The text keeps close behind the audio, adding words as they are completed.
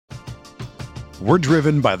We're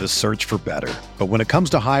driven by the search for better. But when it comes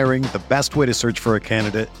to hiring, the best way to search for a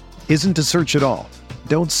candidate isn't to search at all.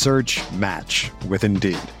 Don't search, match with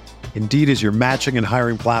Indeed. Indeed is your matching and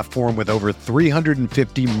hiring platform with over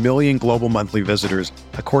 350 million global monthly visitors,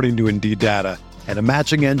 according to Indeed data, and a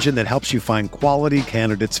matching engine that helps you find quality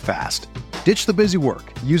candidates fast. Ditch the busy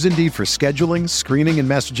work. Use Indeed for scheduling, screening, and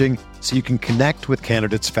messaging so you can connect with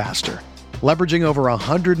candidates faster. Leveraging over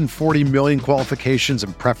 140 million qualifications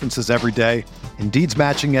and preferences every day, Indeed's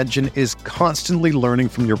matching engine is constantly learning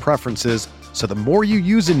from your preferences, so the more you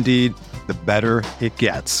use Indeed, the better it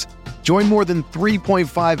gets. Join more than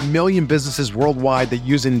 3.5 million businesses worldwide that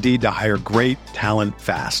use Indeed to hire great talent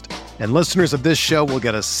fast. And listeners of this show will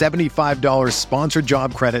get a $75 sponsored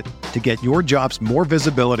job credit to get your jobs more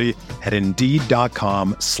visibility at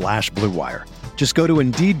Indeed.com/Blue Wire. Just go to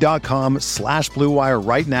Indeed.com/Blue Wire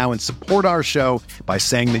right now and support our show by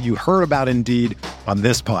saying that you heard about Indeed on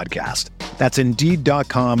this podcast. That's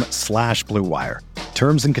Indeed.com/Blue Wire.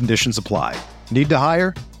 Terms and conditions apply. Need to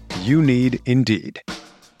hire? You need Indeed.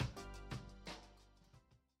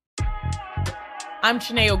 I'm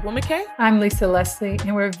Shanae Ogwumike. I'm Lisa Leslie,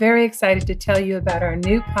 and we're very excited to tell you about our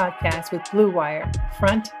new podcast with Blue Wire,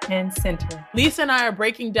 Front and Center. Lisa and I are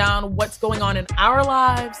breaking down what's going on in our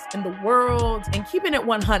lives, in the world, and keeping it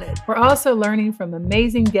 100. We're also learning from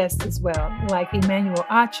amazing guests as well, like Emmanuel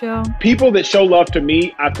Acho. People that show love to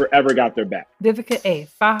me, I forever got their back. Vivica A.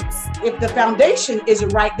 Fox. If the foundation isn't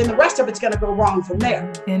right, then the rest of it's going to go wrong from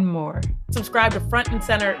there. And more. Subscribe to Front and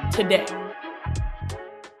Center today.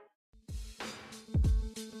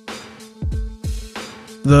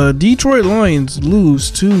 The Detroit Lions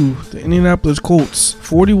lose to the Indianapolis Colts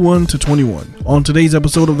 41-21. On today's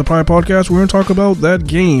episode of the Pride Podcast, we're going to talk about that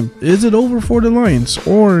game. Is it over for the Lions,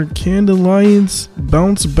 or can the Lions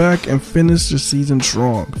bounce back and finish the season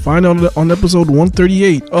strong? Find out on episode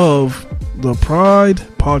 138 of the Pride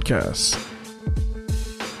Podcast.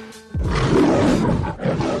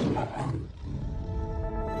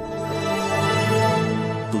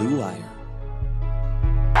 Blue Wire.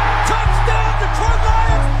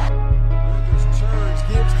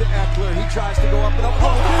 He tries to go up and up. Oh,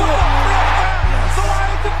 yes. The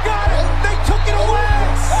Lions have got it. They took it away.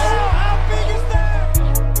 Oh, how big is that?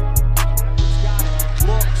 He's got it.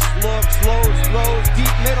 Looks, throws,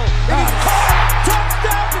 deep middle. And he's caught.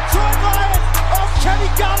 Touchdown, Detroit Lions. Oh, Kenny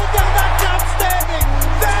Galladay, that's outstanding.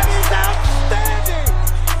 That is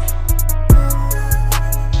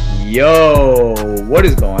outstanding. Yo, what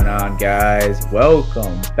is going on, guys?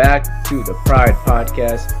 Welcome back to the Pride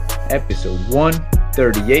Podcast, episode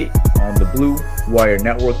 138 on the Blue Wire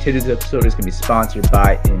Network. Today's episode is going to be sponsored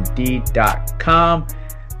by Indeed.com.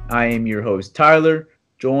 I am your host, Tyler,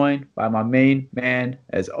 joined by my main man,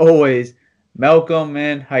 as always, Malcolm.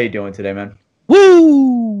 Man, how you doing today, man?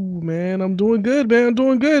 Woo! Man, I'm doing good, man. I'm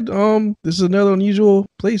doing good. This is another unusual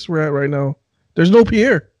place we're at right now. There's no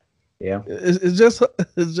Pierre. Yeah. It's just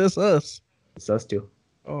us. It's us too.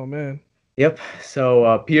 Oh, man. Yep.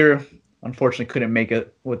 So, Pierre unfortunately couldn't make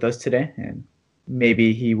it with us today, and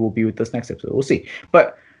maybe he will be with us next episode. We'll see.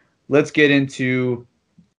 But let's get into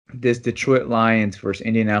this Detroit Lions versus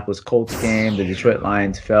Indianapolis Colts game. The Detroit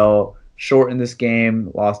Lions fell short in this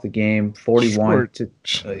game, lost the game 41 to.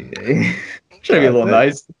 Trying to be a little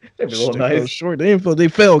nice. Short. They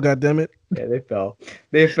fell. Goddammit. Yeah, they fell.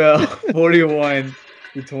 They fell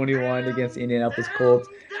 41-21 against the Indianapolis Colts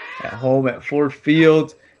at home at Ford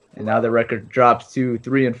Field. And now the record drops to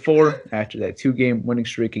 3-4 after that 2-game winning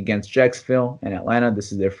streak against Jacksonville and Atlanta.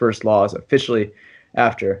 This is their first loss officially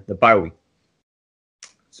after the bye week.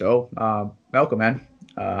 So, Malcolm, man,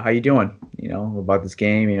 how you doing? You know, about this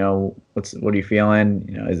game. You know, what are you feeling?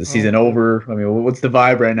 You know, is the season over? I mean, what's the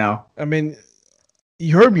vibe right now? I mean,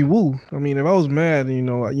 you heard me woo. I mean, if I was mad, you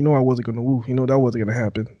know, I wasn't gonna woo. You know, that wasn't gonna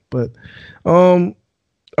happen. But, I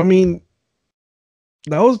mean,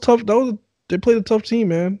 that was tough. They played a tough team,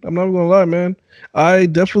 man. I'm not gonna lie, man. I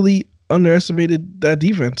definitely underestimated that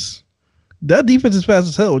defense. That defense is fast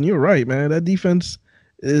as hell, and you're right, man. That defense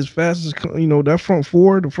is fast as, you know, that front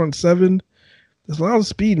four, the front seven. There's a lot of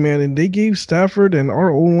speed, man, and they gave Stafford and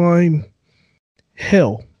our O-line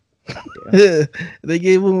hell. Yeah. They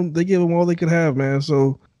gave them all they could have, man.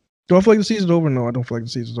 So, do I feel like the season's over? No, I don't feel like the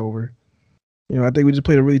season's over. You know, I think we just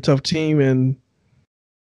played a really tough team, and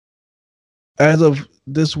as of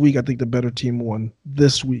this week, I think the better team won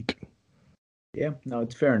this week. Yeah, no,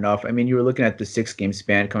 it's fair enough. I mean, you were looking at the 6-game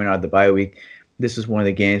span coming out of the bye week. This is one of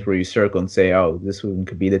the games where you circle and say, oh, this one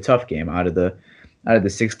could be the tough game out of the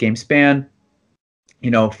 6-game span.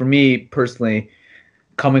 You know, for me personally,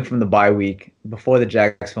 coming from the bye week before the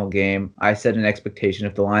Jacksonville game, I set an expectation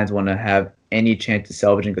if the Lions want to have any chance of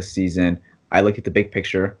salvaging a season, I looked at the big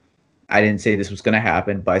picture. I didn't say this was going to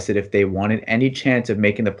happen, but I said if they wanted any chance of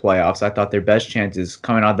making the playoffs, I thought their best chances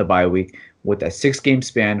coming out of the bye week with that 6-game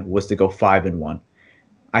span was to go 5-1.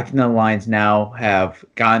 I think the Lions now have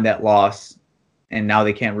gotten that loss, and now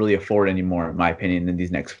they can't really afford anymore, in my opinion, in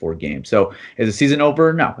these next 4 games. So is the season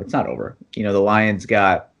over? No, it's not over. You know, the Lions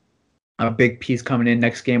got a big piece coming in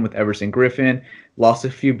next game with Everson Griffin. Lost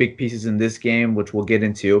a few big pieces in this game, which we'll get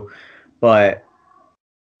into. But,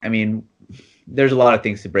 I mean, there's a lot of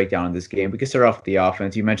things to break down in this game. We can start off with the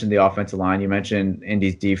offense. You mentioned the offensive line. You mentioned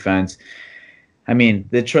Indy's defense. I mean,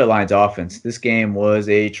 the Detroit Lions offense, this game was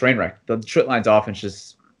a train wreck. The Detroit Lions offense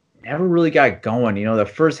just never really got going. You know, the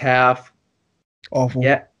first half, awful.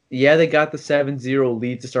 Yeah, they got the 7-0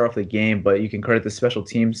 lead to start off the game, but you can credit the special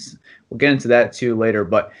teams. We'll get into that too later.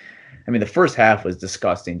 But, I mean, the first half was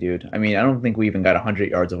disgusting, dude. I mean, I don't think we even got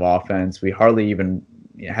 100 yards of offense. We hardly even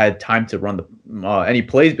had time to run any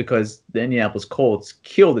plays because the Indianapolis Colts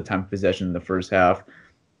killed the time of possession in the first half.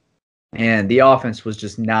 And the offense was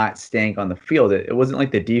just not staying on the field. It wasn't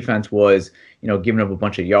like the defense was, giving up a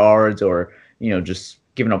bunch of yards or, just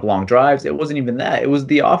giving up long drives. It wasn't even that. It was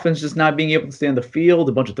the offense just not being able to stay on the field,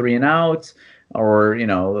 a bunch of 3-and-outs, or,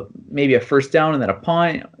 maybe a first down and then a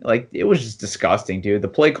punt. Like, it was just disgusting, dude. The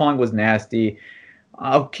play calling was nasty.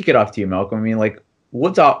 I'll kick it off to you, Malcolm. I mean, like,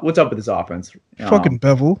 what's up with this offense? Fucking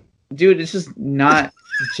Bevel. Dude, it's just not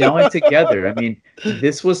gelling together. I mean,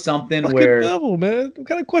 this was something fucking where Bevel, man. What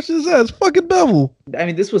kind of question is that? It's fucking Bevel. I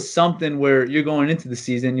mean, this was something where you're going into the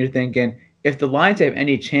season, you're thinking, if the Lions have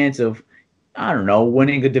any chance of, I don't know,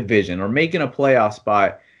 winning a division or making a playoff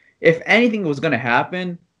spot, if anything was going to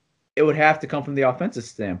happen, it would have to come from the offensive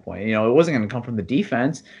standpoint. It wasn't going to come from the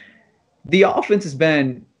defense. The offense has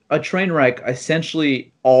been a train wreck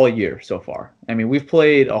essentially all year so far. I mean, we've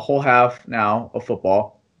played a whole half now of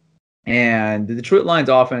football, and the Detroit Lions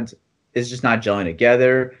offense is just not gelling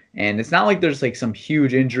together. And it's not like there's like some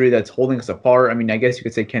huge injury that's holding us apart. I mean, I guess you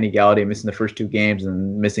could say Kenny Galladay missing the first 2 games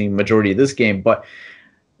and missing majority of this game, but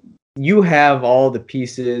you have all the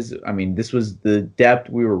pieces. I mean, this was the depth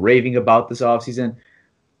we were raving about this offseason.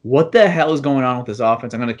 What the hell is going on with this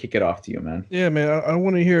offense? I'm going to kick it off to you, man. Yeah, man. I don't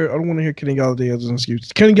want to hear Kenny Galladay as an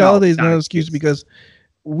excuse. Kenny Galladay is not an excuse because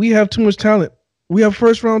we have too much talent. We have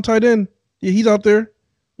first-round tight end. Yeah, he's out there.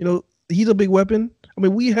 He's a big weapon. I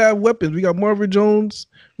mean, we have weapons. We got Marvin Jones.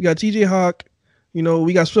 We got T.J. Hawk.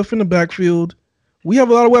 We got Swift in the backfield. We have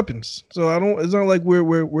a lot of weapons. So it's not like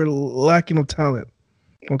we're lacking of talent.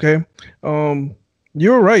 Okay.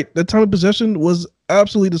 You're right. That time of possession was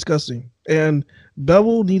absolutely disgusting. And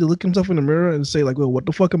Bevel need to look himself in the mirror and say, like, well, what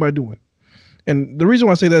the fuck am I doing? And the reason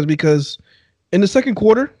why I say that is because in the second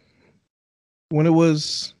quarter, when it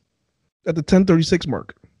was at the 10:36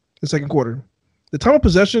 mark, the second quarter, the time of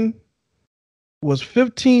possession was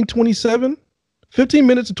 15 minutes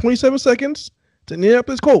and 27 seconds to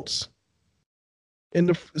Indianapolis Colts.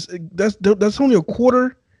 And that's only a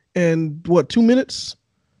quarter and 2 minutes?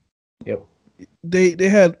 Yep. They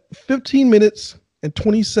had 15 minutes and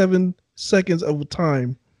 27 seconds of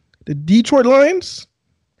time. The Detroit Lions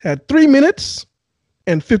had 3 minutes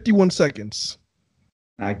and 51 seconds.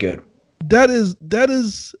 Not good. There's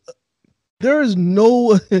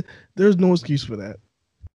no excuse for that.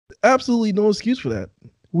 Absolutely no excuse for that.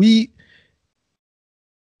 He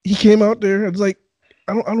came out there and was like,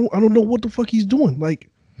 I don't know what the fuck he's doing.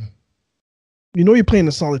 Like, you're playing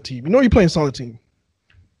a solid team.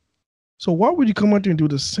 So why would you come out there and do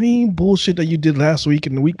the same bullshit that you did last week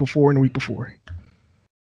and the week before and the week before?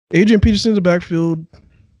 Adrian Peterson in the backfield,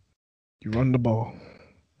 you run the ball.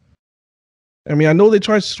 I mean, I know they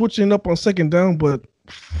tried switching it up on second down, but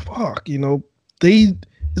fuck, it's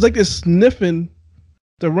like they're sniffing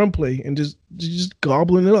the run play and just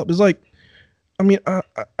gobbling it up. It's like, I mean, I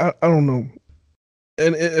don't know.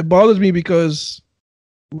 And it bothers me because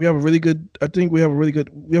we have a lot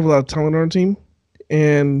of talent on our team,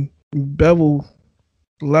 and Bevel,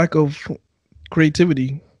 lack of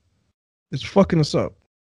creativity, is fucking us up.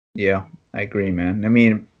 Yeah, I agree, man. I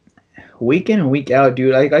mean, week in and week out,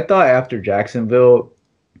 dude, I thought after Jacksonville,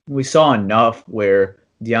 we saw enough where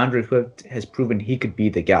DeAndre Swift has proven he could be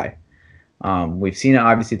the guy. We've seen it,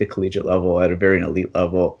 obviously, at the collegiate level, at a very elite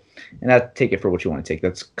level, and take it for what you want to take.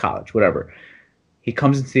 That's college, whatever. He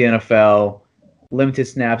comes into the NFL, limited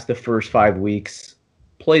snaps the first 5 weeks,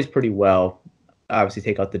 plays pretty well. Obviously,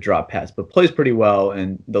 take out the drop pass, but plays pretty well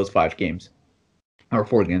in those 5 games. Or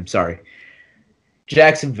 4 games, sorry.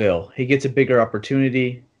 Jacksonville, he gets a bigger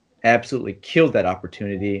opportunity, absolutely killed that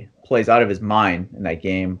opportunity, plays out of his mind in that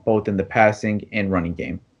game, both in the passing and running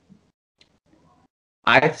game.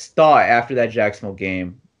 I thought after that Jacksonville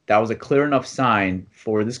game, that was a clear enough sign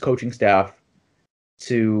for this coaching staff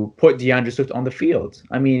to put DeAndre Swift on the field.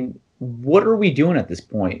 I mean, what are we doing at this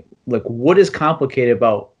point? Like, what is complicated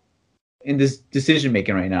about in this decision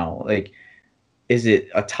making right now? Like, is it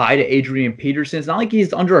a tie to Adrian Peterson? It's not like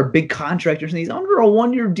he's under a big contract or something. He's under a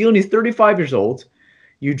 1-year deal and he's 35 years old.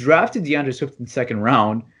 You drafted DeAndre Swift in the second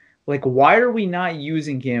round. Like, why are we not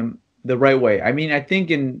using him the right way? I mean, I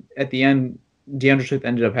think at the end, DeAndre Swift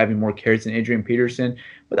ended up having more carries than Adrian Peterson,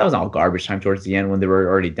 but that was all garbage time towards the end when they were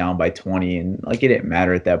already down by 20, and like it didn't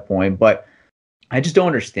matter at that point. But I just don't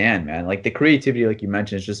understand, man. Like, the creativity, like you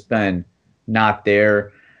mentioned, has just been not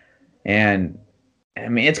there. And I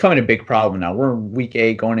mean, it's becoming a big problem now. We're in week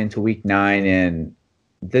 8 going into week 9, and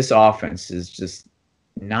this offense is just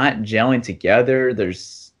not gelling together.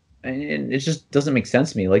 And it just doesn't make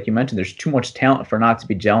sense to me. Like you mentioned, there's too much talent for not to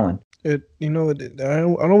be gelling. I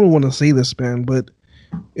don't want to say this, man, but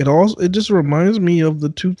it just reminds me of the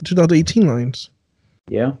 2018 lines.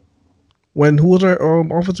 Yeah. Who was our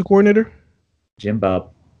offensive coordinator? Jim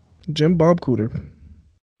Bob Cooter.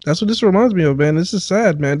 That's what this reminds me of, man. This is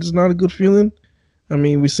sad, man. This is not a good feeling. I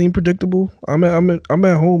mean, we seem predictable. I'm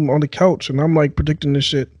at home on the couch and I'm like predicting this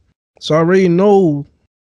shit. So I already know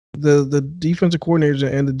the defensive coordinators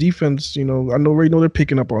and the defense. I already know they're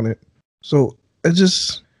picking up on it. So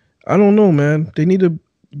I don't know, man. They need to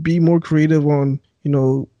be more creative on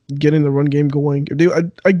getting the run game going.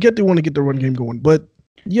 I get they want to get the run game going, but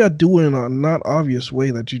do it in a not obvious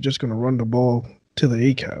way that you're just gonna run the ball to the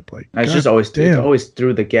A cap. Like, it's always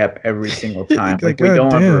through the gap every single time. Like,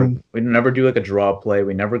 we never do like a draw play.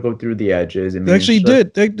 We never go through the edges. They actually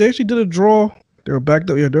did. They actually did a draw. They were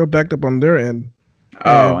backed up. Yeah, they were backed up on their end.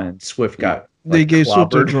 And Swift got. They gave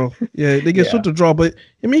Swift a draw. Yeah, they gave Swift a draw, but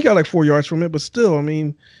I mean, he got like 4 yards from it. But still, I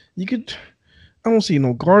mean, you could. I don't see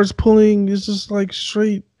no guards pulling. It's just like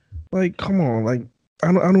straight. Like, come on. Like,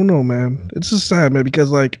 I don't know, man. It's just sad, man, because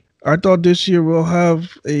like I thought this year we'll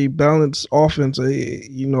have a balanced offense. I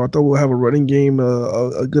thought we'll have a running game,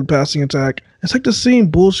 a good passing attack. It's like the same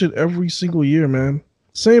bullshit every single year, man.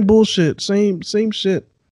 Same bullshit, same shit.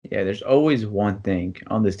 Yeah, there's always one thing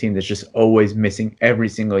on this team that's just always missing every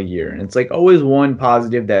single year. And it's like always one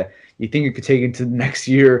positive that you think you could take into the next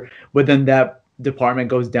year, but then that department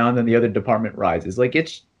goes down, then the other department rises. Like,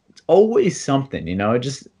 it's always something, it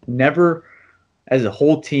just never, as a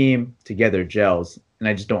whole team together, gels. And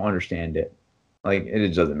I just don't understand it. Like, it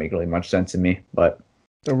just doesn't make really much sense to me. But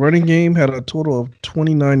the running game had a total of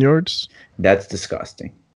 29 yards. That's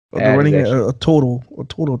disgusting. A total of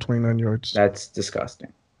 29 yards. That's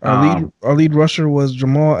disgusting. Our lead rusher was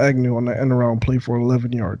Jamal Agnew on the end around play for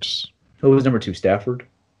 11 yards. Who was number 2? Stafford?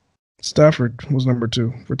 Stafford was number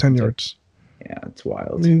 2 for 10 yards. Yeah, it's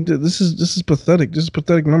wild. I mean, this is pathetic. This is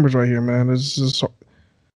pathetic numbers right here, man.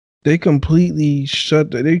 They completely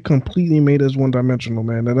made us one-dimensional,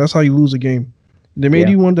 man. And that's how you lose a game. They made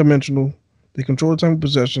you one-dimensional. They control the time of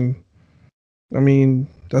possession. I mean,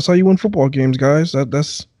 that's how you win football games, guys.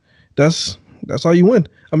 That's how you win.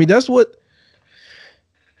 I mean, that's what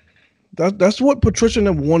Patricia and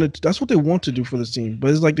them wanted. That's what they want to do for this team.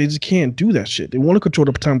 But it's like they just can't do that shit. They want to control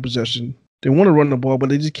the time of possession. They want to run the ball, but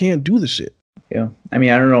they just can't do the shit. Yeah. I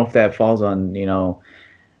mean, I don't know if that falls on,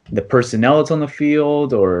 the personnel that's on the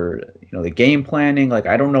field or, the game planning. Like,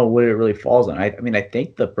 I don't know what it really falls on. I mean, I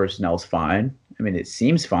think the personnel's fine. I mean, it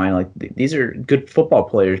seems fine. Like, these are good football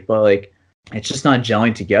players, but, like, it's just not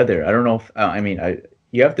gelling together. I don't know if,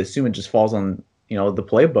 you have to assume it just falls on, the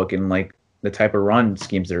playbook and, like, the type of run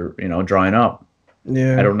schemes they're, drawing up.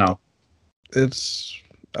 Yeah. I don't know.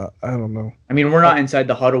 I don't know. I mean, we're not inside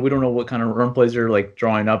the huddle. We don't know what kind of run plays they're, like,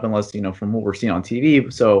 drawing up unless, from what we're seeing on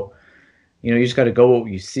TV. So, you just got to go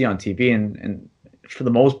what you see on TV. And for the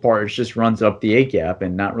most part, it just runs up the A gap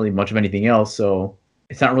and not really much of anything else. So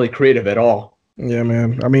it's not really creative at all. Yeah,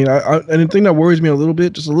 man. I mean, and the thing that worries me a little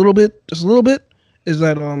bit, just a little bit, is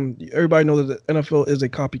that everybody knows that the NFL is a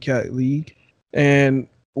copycat league. And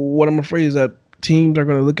what I'm afraid is that teams are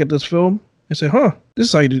going to look at this film and say,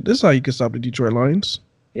 this is how you can stop the Detroit Lions.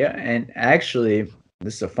 Yeah, and actually,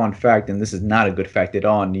 this is a fun fact, and this is not a good fact at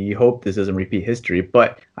all, and you hope this doesn't repeat history,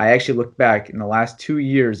 but I actually looked back in the last 2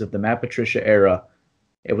 years of the Matt Patricia era.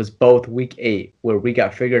 It was both week 8 where we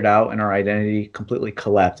got figured out and our identity completely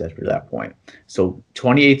collapsed after that point. So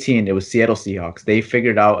 2018, it was Seattle Seahawks. They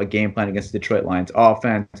figured out a game plan against the Detroit Lions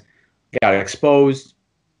offense, got exposed.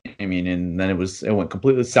 I mean, and then it went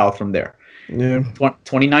completely south from there. Yeah.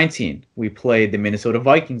 2019, we played the Minnesota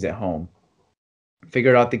Vikings at home.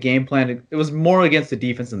 Figured out the game plan. It was more against the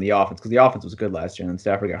defense than the offense because the offense was good last year and then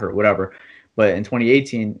Stafford got hurt, whatever. But in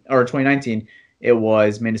 2019, it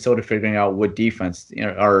was Minnesota figuring out what defense,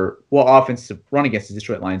 or what offense to run against the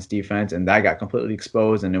Detroit Lions defense, and that got completely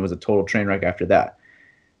exposed, and it was a total train wreck after that.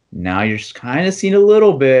 Now you're just kind of seeing a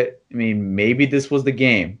little bit. I mean, maybe this was the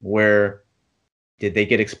game where did they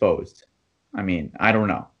get exposed? I mean, I don't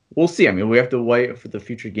know. We'll see. I mean, we have to wait for the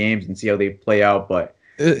future games and see how they play out. But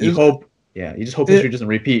you just hope history doesn't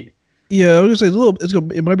repeat. Yeah, I was gonna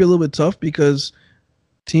say it might be a little bit tough because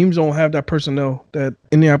teams don't have that personnel that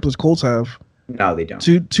Indianapolis Colts have. No, they don't.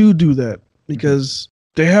 To do that because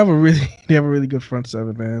they have a really good front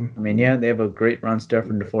seven, man. I mean, yeah, they have a great run step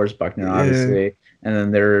from DeForest Buckner, obviously, and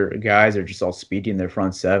then their guys are just all speedy in their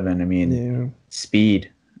front seven. I mean,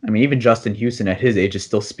 speed. I mean, even Justin Houston at his age is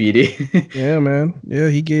still speedy. Yeah, man. Yeah,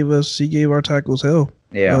 he gave our tackles hell.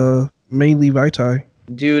 Yeah, mainly Vitae.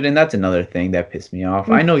 Dude, and that's another thing that pissed me off.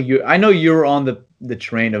 I know you're on the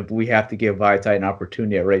train of we have to give Vitae an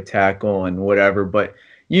opportunity at right tackle and whatever, but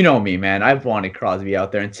you know me, man. I've wanted Crosby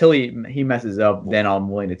out there until he messes up. Then I'm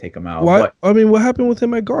willing to take him out. What happened with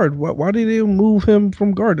him at guard? Why did they move him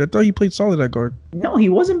from guard? I thought he played solid at guard. No, he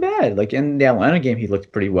wasn't bad. Like in the Atlanta game, he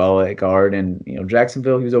looked pretty well at guard, and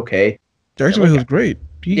Jacksonville, he was okay. Jacksonville was great.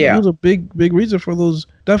 He was a big reason for that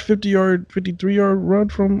 53-yard run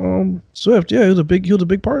from Swift. Yeah, he was a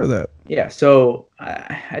big part of that. Yeah, so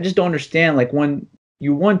I just don't understand. Like when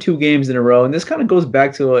you won 2 games in a row, and this kind of goes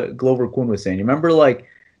back to what Glover Quinn was saying. You remember, like,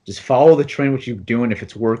 just follow the trend, what you're doing. If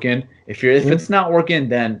it's working, if it's not working,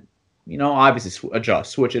 then obviously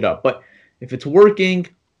adjust, switch it up. But if it's working,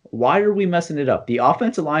 why are we messing it up? The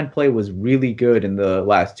offensive line play was really good in the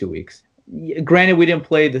last 2 weeks. Granted, we didn't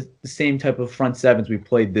play the same type of front sevens we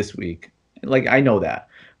played this week. Like, I know that.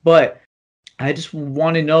 But I just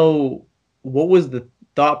want to know, what was the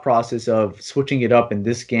thought process of switching it up in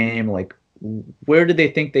this game? Like, where did they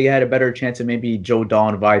think they had a better chance of maybe Joe Dahl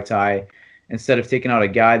and Vitae instead of taking out a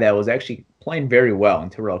guy that was actually playing very well in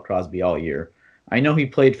Terrell Crosby all year? I know he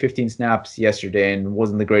played 15 snaps yesterday and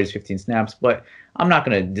wasn't the greatest 15 snaps, but I'm not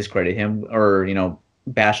going to discredit him or,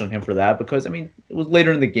 bash on him for that because, I mean, it was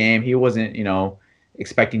later in the game. He wasn't,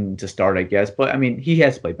 expecting to start, I guess. But, I mean, he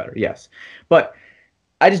has to play better, yes. But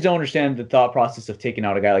I just don't understand the thought process of taking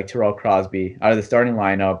out a guy like Terrell Crosby out of the starting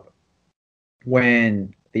lineup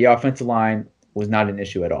when the offensive line was not an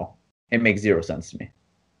issue at all. It makes zero sense to me.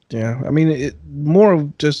 Yeah, I mean, more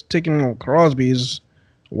of just taking out Crosby is,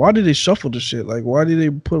 why did they shuffle the shit? Like, why did they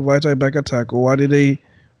put Vitae back at tackle? Why did they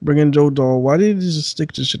bring in Joe Dahl? Why did they just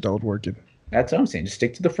stick to shit that was working? That's what I'm saying. Just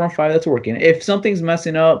stick to the front five that's working. If something's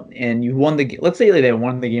messing up and you won let's say they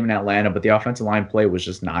won the game in Atlanta, but the offensive line play was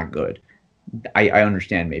just not good. I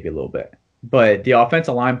understand maybe a little bit. But the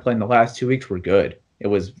offensive line play in the last 2 weeks were good. It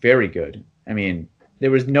was very good. I mean,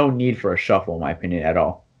 there was no need for a shuffle, in my opinion, at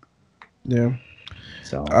all. Yeah.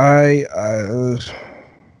 So I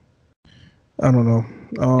don't know.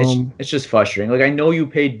 It's just frustrating. Like, I know you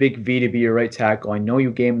paid Big V to be your right tackle. I know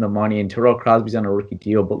you gave him the money, and Terrell Crosby's on a rookie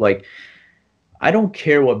deal. But, like, I don't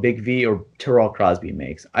care what Big V or Terrell Crosby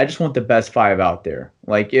makes. I just want the best 5 out there.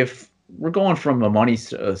 Like, if we're going from a money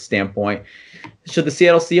standpoint, should the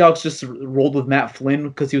Seattle Seahawks just rolled with Matt Flynn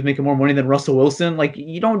because he was making more money than Russell Wilson? Like,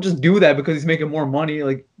 you don't just do that because he's making more money.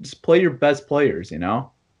 Like, just play your best players,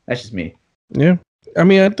 That's just me. Yeah. I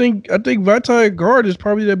mean, I think Vitae guard is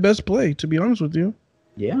probably their best play, to be honest with you.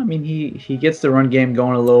 Yeah, I mean, he gets the run game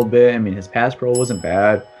going a little bit. I mean, his pass pro wasn't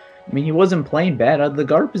bad. I mean, he wasn't playing bad out of the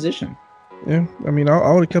guard position. Yeah, I mean,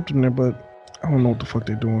 I would have kept him there, but I don't know what the fuck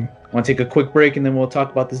they're doing. Want to take a quick break and then we'll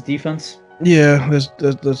talk about this defense? Yeah,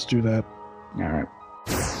 let's do that. All right.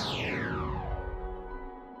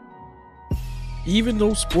 Even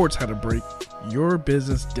though sports had a break, your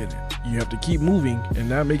business didn't. You have to keep moving, and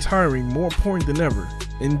that makes hiring more important than ever.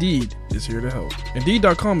 Indeed is here to help.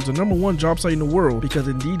 Indeed.com is the #1 job site in the world because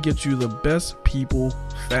Indeed gets you the best people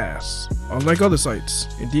fast. Unlike other sites,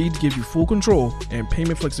 Indeed gives you full control and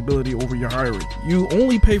payment flexibility over your hiring. You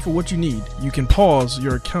only pay for what you need. You can pause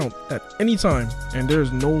your account at any time, and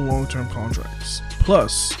there's no long-term contracts.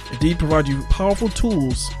 Plus, Indeed provides you powerful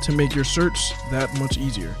tools to make your search that much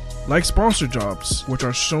easier. Like sponsored jobs, which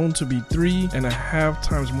are shown to be 3.5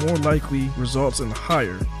 times more likely results in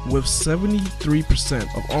hire, with 73%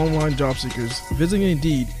 of online job seekers visiting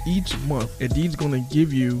Indeed each month. Indeed's going to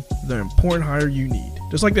give you the important hire you need,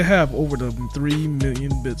 just like they have over the 3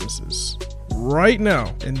 million businesses. Right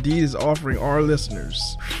now, Indeed is offering our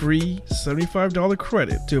listeners free $75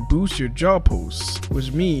 credit to boost your job posts,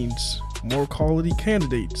 which means more quality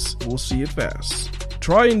candidates will see it fast.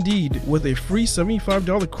 Try Indeed with a free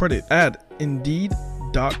 $75 credit at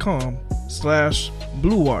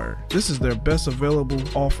Indeed.com/BlueWire. This is their best available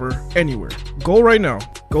offer anywhere. Go right now.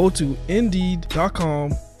 Go to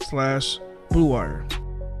Indeed.com/BlueWire.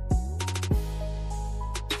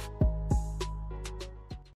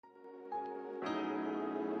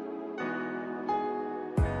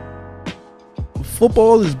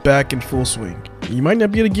 Football is back in full swing. You might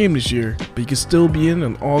not be at a game this year, but you can still be in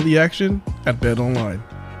on all the action at BetOnline.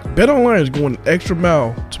 BetOnline is going an extra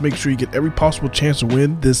mile to make sure you get every possible chance to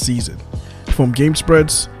win this season. From game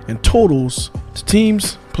spreads and totals to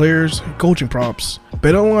teams, players, and coaching props,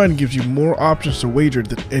 BetOnline gives you more options to wager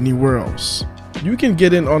than anywhere else. You can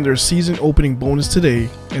get in on their season opening bonus today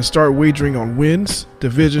and start wagering on wins,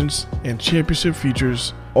 divisions, and championship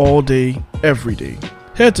futures all day, every day.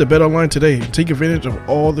 Head to BetOnline today and take advantage of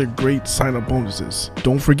all their great sign-up bonuses.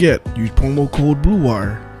 Don't forget, use promo code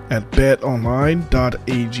BLUEWIRE at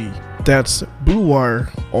betonline.ag. That's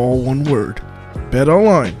BLUEWIRE, all one word.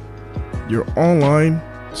 BetOnline, your online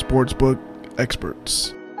sportsbook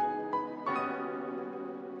experts.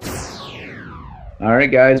 All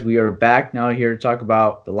right, guys, we are back now here to talk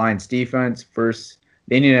about the Lions defense versus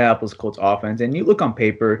the Indianapolis Colts offense. And you look on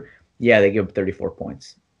paper, yeah, they give up 34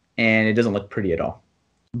 points. And it doesn't look pretty at all.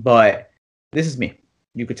 But this is me.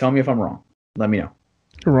 You could tell me if I'm wrong. Let me know.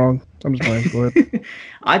 You're wrong. I'm just playing. Go ahead.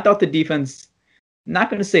 I thought the defense, not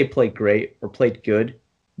going to say played great or played good,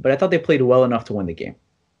 but I thought they played well enough to win the game.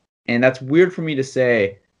 And that's weird for me to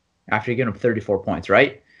say after getting up 34 points,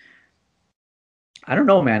 right? I don't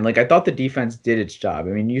know, man. Like, I thought the defense did its job.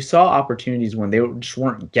 I mean, you saw opportunities when they just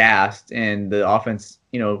weren't gassed and the offense,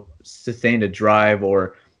 sustained a drive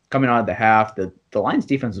or coming out of the half. The Lions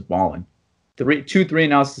defense was balling. 2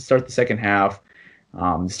 and outs to start the second half.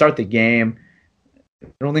 To start the game, I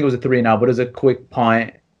don't think it was a 3 and out, but it was a quick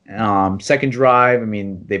punt. Second drive, I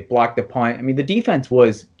mean, they blocked the punt. I mean, the defense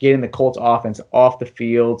was getting the Colts offense off the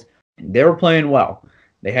field. They were playing well.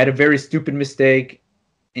 They had a very stupid mistake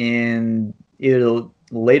in either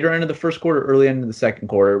later end of the first quarter, early end of the second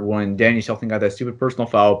quarter, when Danny Shelton got that stupid personal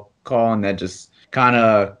foul call, and that just kind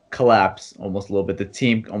of collapsed almost a little bit. The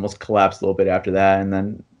team almost collapsed a little bit after that, and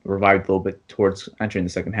then revived a little bit towards entering the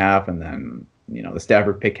second half, and then the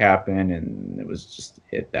Stafford pick happened, and it was just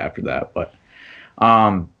hit after that. But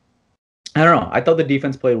I don't know. I thought the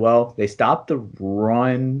defense played well. They stopped the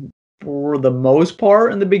run for the most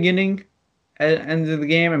part in the beginning. At the end of the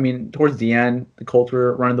game, I mean, towards the end, the Colts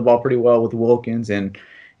were running the ball pretty well with Wilkins and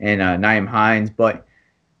Nyheim Hines. But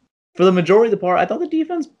for the majority of the part, I thought the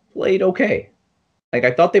defense played okay. Like,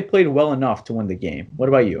 I thought they played well enough to win the game. What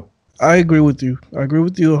about you? I agree with you.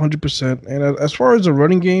 100%. And as far as the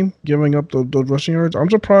running game, giving up those rushing yards,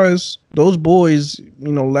 I'm surprised those boys,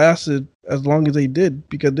 lasted as long as they did,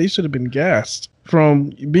 because they should have been gassed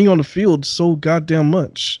from being on the field so goddamn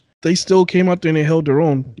much. They still came out there and they held their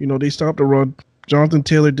own. They stopped the run. Jonathan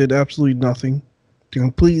Taylor did absolutely nothing. They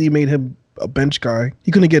completely made him a bench guy.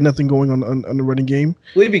 He couldn't get nothing going on the running game.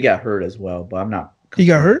 I believe he got hurt as well, but I'm not. He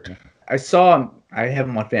got hurt? I saw him. I have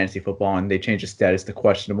him on fantasy football, and they changed his status to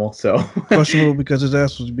questionable. So questionable because his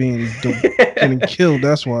ass was getting killed.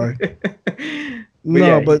 That's why.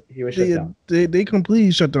 But they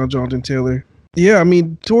completely shut down Jonathan Taylor. Yeah, I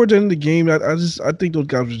mean, towards the end of the game, I think those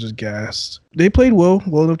guys were just gassed. They played well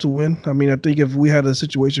enough to win. I mean, I think if we had a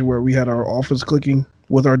situation where we had our offense clicking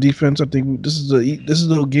with our defense, I think this is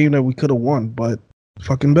the game that we could have won. But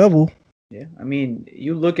fucking Bevel. Yeah, I mean,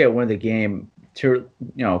 you look at when the game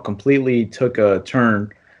completely took a turn.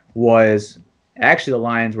 Was actually the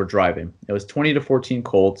Lions were driving. It was 20-14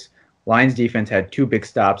 Colts. Lions defense had 2 big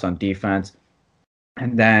stops on defense,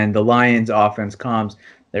 and then the Lions offense comes.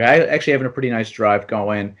 They're actually having a pretty nice drive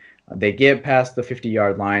going. They get past the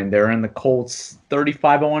 50-yard line. They're in the Colts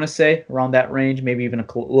 35, I want to say, around that range, maybe even a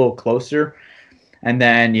little closer. And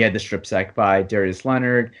then you had the strip sack by Darius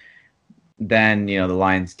Leonard. Then, the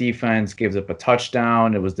Lions defense gives up a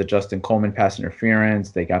touchdown. It was the Justin Coleman pass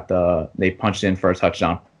interference. They punched in for a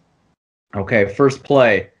touchdown. Okay, first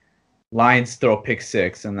play, Lions throw a pick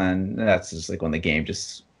 6, and then that's just like when the game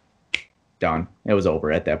just done. It was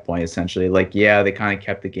over at that point, essentially. Like, yeah, they kind of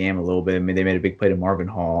kept the game a little bit. I mean, they made a big play to Marvin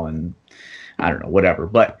Hall, and I don't know, whatever.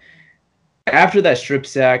 But after that strip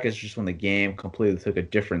sack, it's just when the game completely took a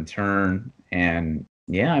different turn. And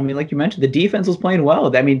yeah, I mean, like you mentioned, the defense was playing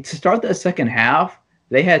well. I mean, to start the second half,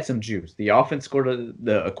 they had some juice. The offense scored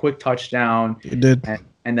a quick touchdown. It did.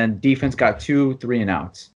 And then defense got 2 3 and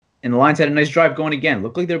outs. And the Lions had a nice drive going again.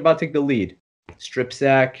 Looked like they were about to take the lead. Strip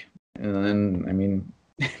sack. And then, I mean,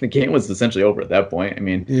 the game was essentially over at that point. I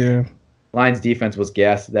mean, yeah. Lions defense was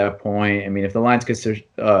gassed at that point. I mean, if the Lions could,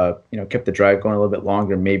 kept the drive going a little bit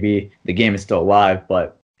longer, maybe the game is still alive.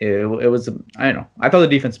 But it was, I don't know. I thought the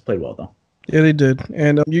defense played well, though. Yeah, they did.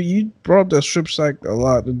 And you brought up that strip sack a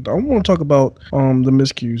lot. And I want to talk about the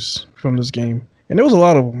miscues from this game. And there was a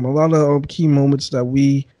lot of them, a lot of key moments that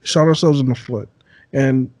we shot ourselves in the foot.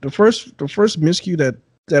 And the first miscue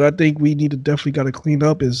that I think we need to definitely got to clean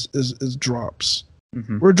up is drops.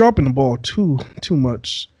 we're dropping the ball too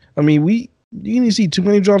much. I mean, you didn't see too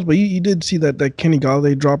many drops, but you did see that Kenny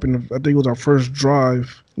Galladay dropping. I think it was our first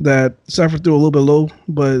drive that Stafford threw a little bit low,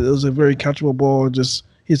 but it was a very catchable ball. Just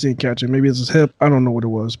he didn't catch it. Maybe it's his hip. I don't know what it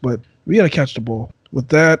was, but we got to catch the ball. With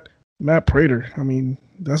that, Matt Prater. I mean,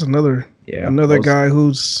 that's another guy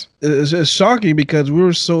who's it's shocking because we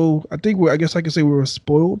were so. I guess I could say we were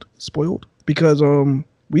spoiled because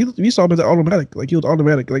we saw him as automatic. Like he was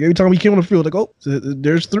automatic. Like every time he came on the field, like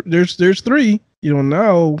there's three. You know,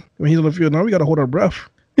 now when he's on the field, now we got to hold our breath.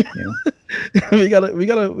 Yeah. we gotta.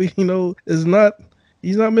 It's not.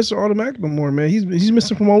 He's not Mr. Automatic no more, man. He's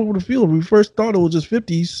missing from all over the field. We first thought it was just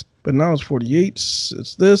 50s, but now it's 48s.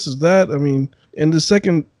 It's this, it's that. I mean, in the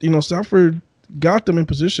second, Stafford got them in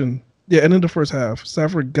position. Yeah, and in the first half,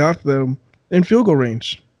 Stafford got them in field goal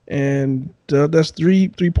range, and that's three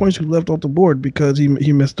points he left off the board because he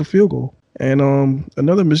missed the field goal. And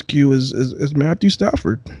another miscue is Matthew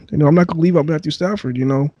Stafford. I'm not gonna leave out Matthew Stafford.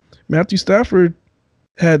 Matthew Stafford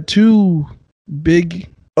had two big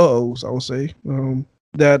uh-ohs, I will say,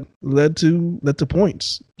 that led to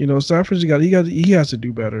points. Stafford's he has to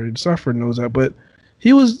do better, and Stafford knows that. But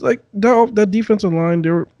he was like that defensive line. They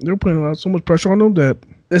were putting so much pressure on him that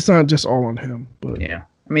it's not just all on him. But yeah,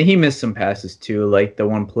 I mean, he missed some passes too, like the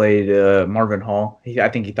one play to Marvin Hall. I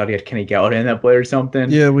think he thought he had Kenny Galladay in that play or something.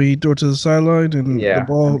 Yeah, where he threw it to the sideline and the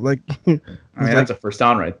ball that's a first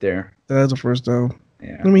down right there. That's a first down.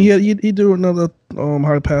 Yeah, I mean, he threw another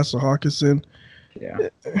high pass to Hawkinson. Yeah.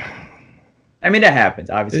 I mean, that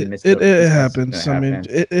happens. Obviously, it happens. I mean,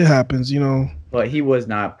 it happens, But he was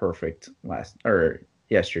not perfect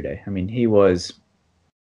yesterday. I mean, he was.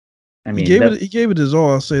 I mean, he gave it his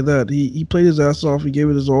all. I'll say that he played his ass off. He gave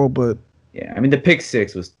it his all, but yeah, I mean, the pick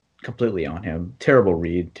six was completely on him. Terrible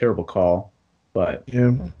read, terrible call. But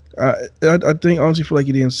yeah, I think honestly feel like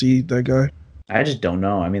he didn't see that guy. I just don't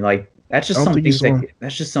know. I mean, like. That's just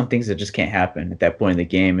some things that just can't happen at that point in the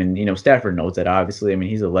game. And, Stafford knows that, obviously. I mean,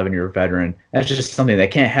 he's an 11-year veteran. That's just something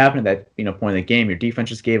that can't happen at that, point in the game. Your defense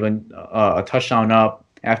just gave a touchdown up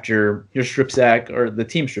after your strip sack, or the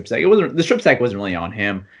team strip sack. The strip sack wasn't really on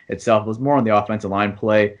him itself. It was more on the offensive line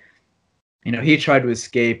play. He tried to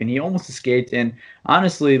escape, and he almost escaped. And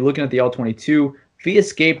honestly, looking at the L-22, if he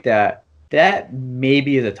escaped that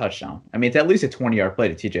maybe is a touchdown. I mean, it's at least a 20-yard play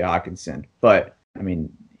to T.J. Hawkinson. But, I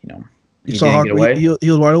mean, he saw get away. He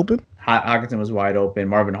was wide open? Hawkinson was wide open.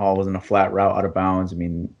 Marvin Hall was in a flat route out of bounds. I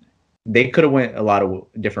mean, they could have went a lot of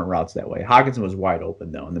different routes that way. Hawkinson was wide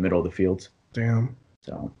open, though, in the middle of the field. Damn.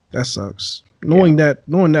 So that sucks. Knowing that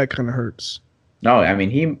kind of hurts. No, I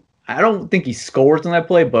mean, I don't think he scores on that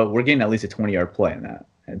play, but we're getting at least a 20-yard play in that.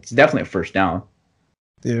 It's definitely a first down.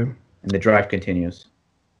 Yeah. And the drive continues.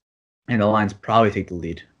 And the Lions probably take the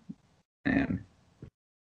lead. And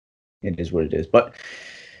it is what it is. But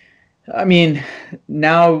I mean,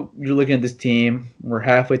 now you're looking at this team. We're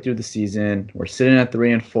halfway through the season. We're sitting at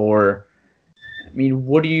 3-4. I mean,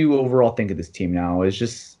 what do you overall think of this team now? Is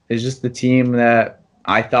just the team that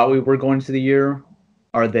I thought we were going into the year?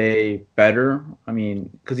 Are they better? I mean,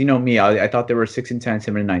 because me, I thought they were 6-10,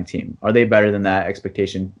 7-9 team. Are they better than that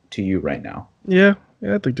expectation to you right now? Yeah,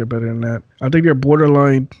 I think they're better than that. I think they're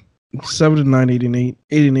borderline 7-9,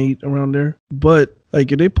 8-8 around there. But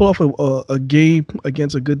like if they pull off a game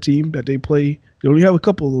against a good team that they play, they only have a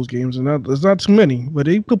couple of those games, and there's not too many. But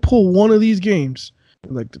they could pull one of these games,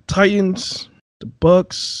 like the Titans, the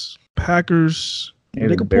Bucks, Packers.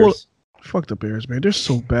 They could pull. Fuck the Bears, man. They're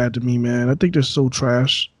so bad to me, man. I think they're so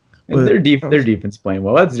trash. But their defense playing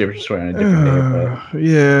well. That's a different story on a different day. But.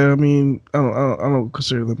 Yeah, I mean, I don't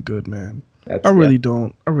consider them good, man. I really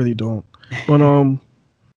don't. But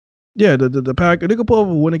yeah, the Packers, they could pull off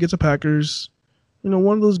a win against the Packers.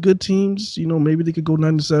 One of those good teams. Maybe they could go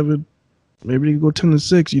 9-7. Maybe they could go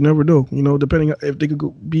 10-6. You never know. Depending on if they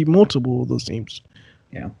could beat multiple of those teams.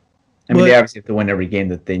 Yeah, I mean, they obviously have to win every game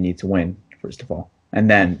that they need to win, first of all, and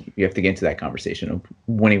then you have to get into that conversation of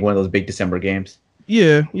winning one of those big December games.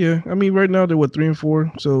 Yeah. I mean, right now they're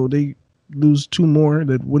 3-4, so they lose 2 more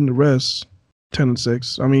that win the rest,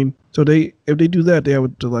 10-6. I mean, so if they do that, they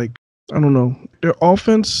have to I don't know, their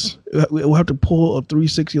offense will have to pull a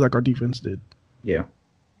 360 like our defense did. Yeah.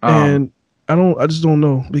 And I just don't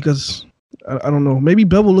know, because I don't know. Maybe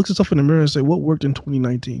Bevel looks himself in the mirror and say, what worked in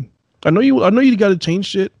 2019? I know you got to change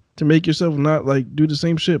shit to make yourself not do the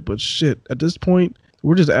same shit, but shit, at this point,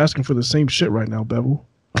 we're just asking for the same shit right now, Bevel.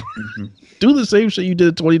 Mm-hmm. Do the same shit you did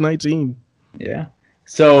in 2019. Yeah.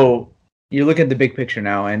 So you look at the big picture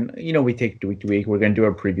now, and we take it week to week. We're going to do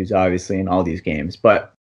our previews, obviously, in all these games,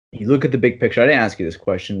 but you look at the big picture. I didn't ask you this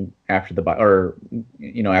question after the bye,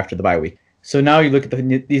 after the bye week. So now you look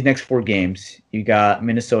at these next 4 games. You got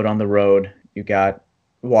Minnesota on the road. You got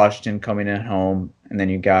Washington coming in at home. And then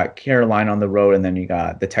you got Carolina on the road. And then you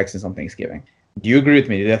got the Texans on Thanksgiving. Do you agree with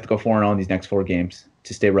me? Do they have to go 4-0 in these next 4 games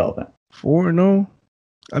to stay relevant? 4-0?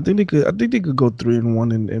 I think they could go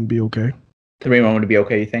 3-1 and be okay. 3-1 would be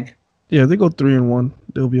okay, you think? Yeah, they go 3-1.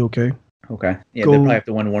 They'll be okay. Okay. Yeah, they'll probably have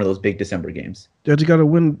to win one of those big December games. They just gotta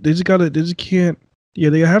win. They just can't. Yeah,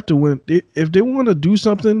 they have to win. If they want to do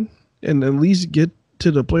something and at least get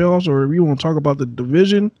to the playoffs, or if you want to talk about the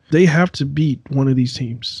division, they have to beat one of these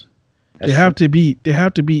teams. They have to beat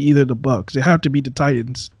either the Bucks. They have to beat the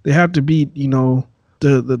Titans. They have to beat,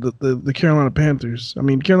 the Carolina Panthers. I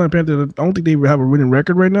mean, Carolina Panthers, I don't think they have a winning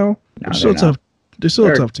record right now. They're still tough. They're still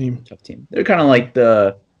a tough team. They're kind of like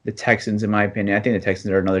the Texans, in my opinion. I think the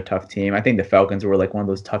Texans are another tough team. I think the Falcons were like one of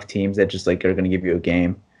those tough teams that just like are going to give you a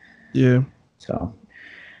game. Yeah. So,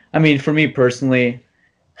 I mean, for me personally,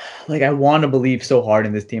 like I want to believe so hard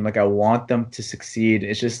in this team. Like I want them to succeed.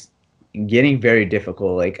 It's just getting very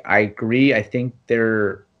difficult. Like I agree. I think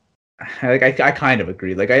they're like I kind of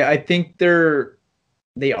agree. Like I think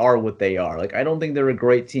they are what they are. Like I don't think they're a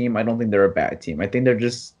great team. I don't think they're a bad team. I think they're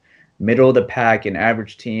just middle of the pack, an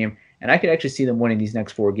average team. And I could actually see them winning these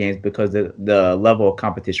next 4 games because of the level of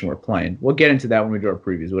competition we're playing. We'll get into that when we do our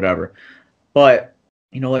previews, whatever. But,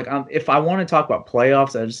 like if I want to talk about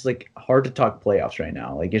playoffs, it's just like hard to talk playoffs right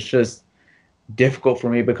now. Like it's just difficult for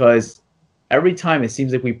me because every time it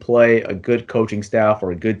seems like we play a good coaching staff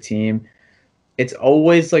or a good team, it's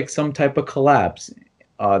always like some type of collapse.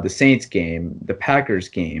 The Saints game, the Packers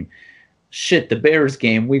game, the Bears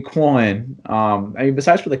game, week 1. I mean,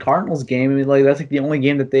 besides for the Cardinals game, I mean, like that's like the only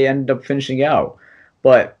game that they ended up finishing out.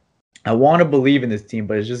 But I want to believe in this team,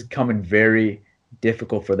 but it's just coming very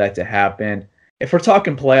difficult for that to happen. If we're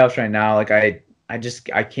talking playoffs right now, like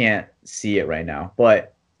I can't see it right now.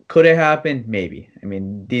 But could it happen? Maybe. I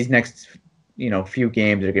mean, these next few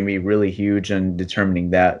games are going to be really huge in determining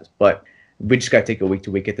that. But we just got to take it week to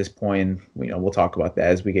week at this point. We'll talk about that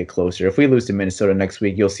as we get closer. If we lose to Minnesota next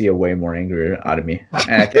week, you'll see a way more angrier out of me,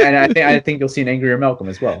 and I think you'll see an angrier Malcolm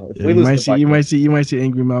as well. If we lose you might see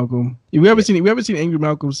angry Malcolm. We haven't seen angry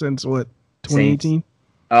Malcolm since what, 2018?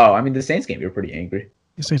 Oh, I mean the Saints game, you were pretty angry.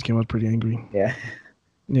 The Saints game was pretty angry. Yeah.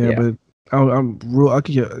 But I'll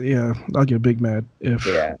get big mad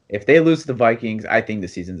if they lose to the Vikings. I think the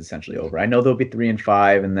season's essentially over. I know they'll be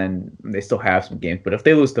 3-5, and then they still have some games. But if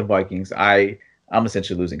they lose to the Vikings, I'm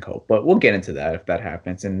essentially losing hope. But we'll get into that if that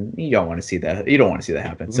happens, and you don't want to see that. You don't want to see that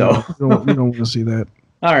happen. So you don't want to see that.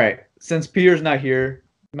 All right. Since Peter's not here,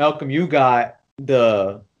 Malcolm, you got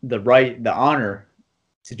the honor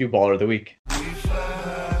to do Baller of the Week.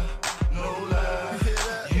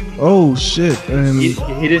 Oh shit! And he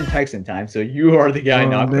didn't text in time, so you are the guy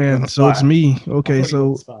now. Man, so it's me. Okay,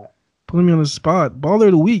 so putting me on the spot. Baller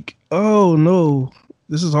of the week. Oh no,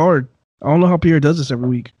 this is hard. I don't know how Pierre does this every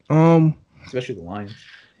week. Especially the Lions.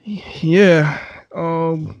 Yeah.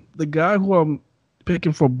 The guy who I'm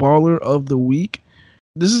picking for Baller of the week.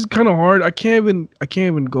 This is kind of hard. I can't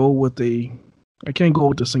even go with a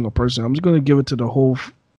single person. I'm just gonna give it to the whole.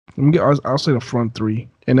 I'll say the front 3,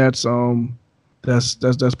 and that's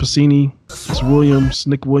Pacini, that's Williams,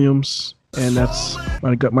 Nick Williams, and that's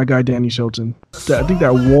my guy Danny Shelton. I think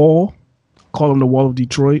that wall, call him the Wall of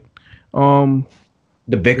Detroit. The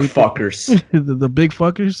big fuckers. the big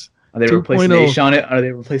fuckers. Are they replacing Ashawn? Are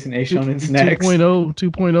they replacing Ashawn in snacks?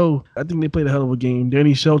 2.0. I think they played a hell of a game.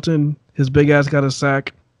 Danny Shelton, his big ass got a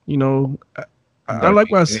sack. I like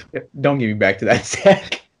what I see. Don't get me back to that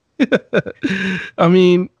sack. I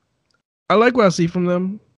mean, I like what I see from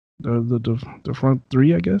them. The front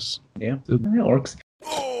 3, I guess. Yeah, that works.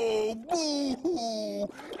 Oh, boo-hoo.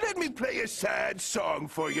 Let me play a sad song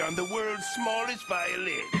for you on the world's smallest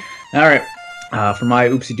violin. All right. For my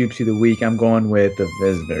oopsie doopsie of the week, I'm going with this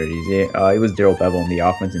is very easy. It was Daryl Bevel in the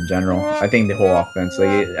offense in general. I think the whole offense,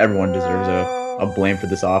 everyone deserves a blame for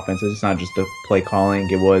this offense. It's not just the play calling.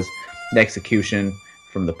 It was the execution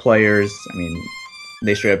from the players. I mean,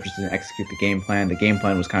 they straight up just didn't execute the game plan. The game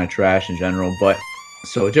plan was kind of trash in general, but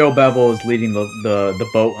so Daryl Bevel is leading the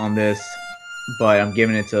boat on this, but I'm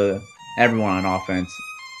giving it to everyone on offense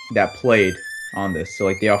that played on this. So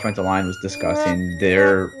like the offensive line was disgusting.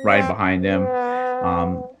 They're right behind him.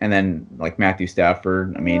 And then like Matthew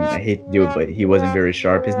Stafford, I mean, I hate to do it, but he wasn't very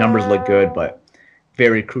sharp. His numbers look good, but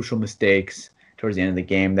very crucial mistakes towards the end of the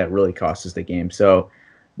game that really cost us the game. So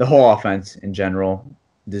the whole offense in general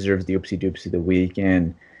deserves the oopsie doopsie of the week.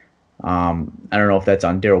 And I don't know if that's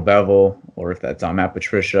on Daryl Bevel or if that's on Matt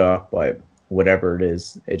Patricia, but whatever it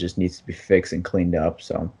is, it just needs to be fixed and cleaned up.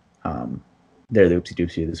 So they're the oopsie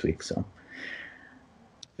doopsie this week. So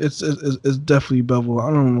It's definitely Bevel. I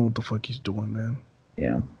don't know what the fuck he's doing, man.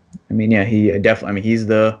 Yeah, I mean, yeah, he definitely. I mean, he's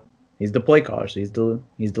the play caller, so he's the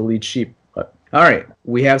lead sheep. But all right,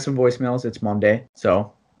 we have some voicemails. It's Monday,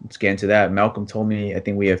 so let's get into that. Malcolm told me I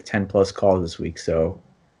think we have 10 plus calls this week, so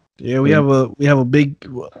yeah, we have a big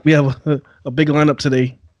lineup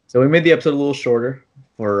today. So we made the episode a little shorter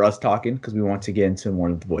for us talking because we want to get into more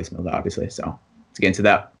of the voicemails, obviously. So let's get into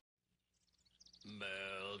that.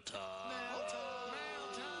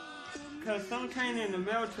 Cause some came in the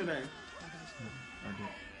mail today.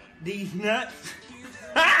 These nuts.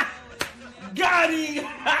 Got him.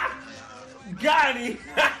 Got him.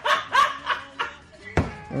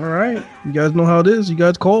 All right, you guys know how it is. You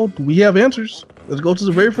guys called. We have answers. Let's go to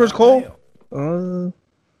the very first call.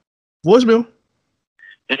 Voicemail.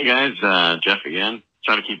 Hey guys, Jeff again.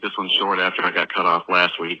 Try to keep this one short after I got cut off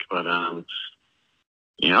last week, but it's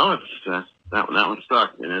that one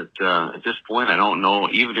sucked. And at this point, I don't know.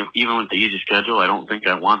 Even with the easy schedule, I don't think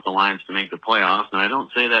I want the Lions to make the playoffs. And I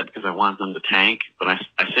don't say that because I want them to tank, but I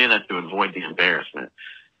say that to avoid the embarrassment.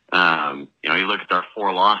 You look at our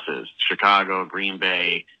 4 losses: Chicago, Green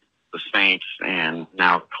Bay, the Saints, and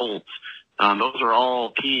now Colts. Those are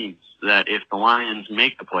all teams that if the Lions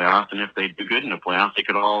make the playoffs and if they do good in the playoffs, they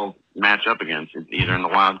could all match up against, either in the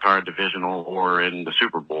wild card, divisional, or in the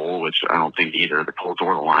Super Bowl, which I don't think either the Colts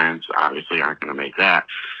or the Lions obviously aren't going to make that.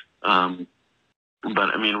 But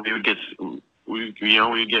I mean, we would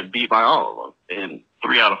get beat by all of them, and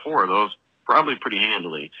 3 out of 4 of those probably pretty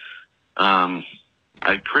handily.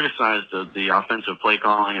 I criticized the offensive play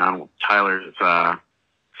calling on Tyler's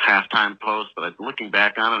halftime post, but looking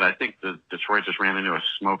back on it, I think the Detroit just ran into a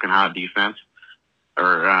smoking hot defense.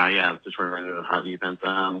 Detroit ran into a hot defense.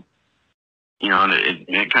 And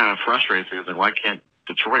it kind of frustrates me. It's like, why can't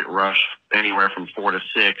Detroit rush anywhere from 4 to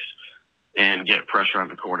 6 and get pressure on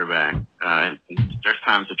the quarterback? And there's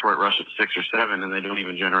times Detroit rushes 6 or 7 and they don't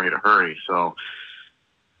even generate a hurry. So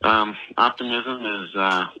optimism is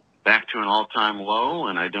back to an all-time low,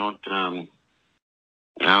 and I don't know.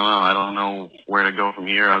 I don't know where to go from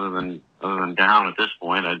here other than down at this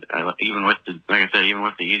point. Even with the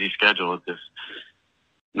easy schedule, it's just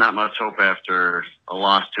not much hope after a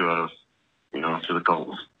loss to the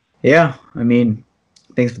Colts. Yeah, I mean,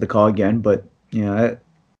 thanks for the call again, but it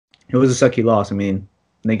was a sucky loss. I mean,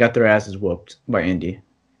 they got their asses whooped by Indy.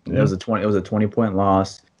 It was a 20-point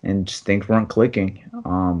loss, and just things weren't clicking.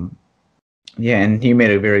 Yeah, and he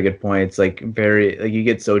made a very good point. It's you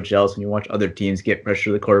get so jealous when you watch other teams get pressure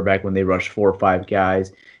to the quarterback when they rush 4 or 5 guys.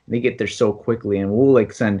 And they get there so quickly, and we'll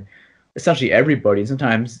send essentially everybody.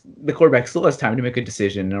 Sometimes the quarterback still has time to make a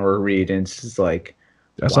decision or a read, and it's just like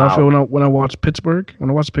that's how I feel when I watch Pittsburgh. When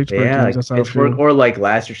I watch Pittsburgh games, that's how Pittsburgh, I feel. or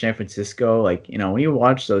last year San Francisco. When you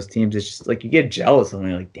watch those teams, it's just you get jealous and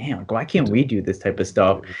you're like, damn, why can't we do this type of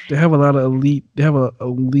stuff? They have a lot of elite. They have an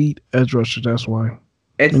elite edge rusher. That's why.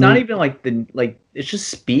 It's not even it's just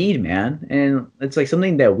speed, man. And it's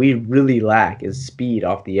something that we really lack is speed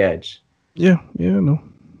off the edge. Yeah, I know.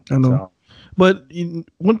 So. But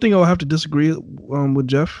one thing I'll have to disagree with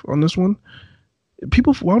Jeff on this one. I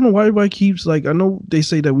don't know why everybody keeps I know they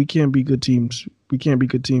say that we can't be good teams.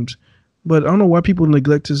 But I don't know why people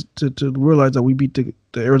neglect to realize that we beat the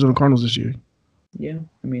Arizona Cardinals this year. Yeah,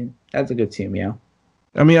 I mean, that's a good team, yeah.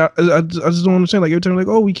 I mean, I just don't understand. Every time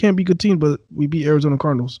we can't be good teams, but we beat Arizona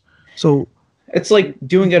Cardinals. So it's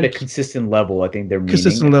doing it at a consistent level. I think they're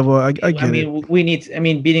consistent level. I get it. I mean, we need.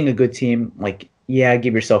 Beating a good team,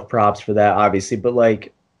 give yourself props for that, obviously. But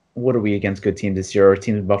what are we against good teams this year? Our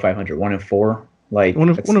team's above 500, 1-4.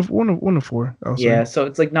 One of 4. Yeah, so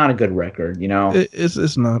it's not a good record,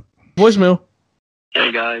 It's not. Voicemail.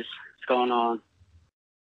 Hey guys, what's going on?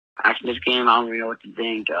 After this game, I don't really know what to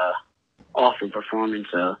think. Awful performance.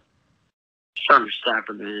 Starting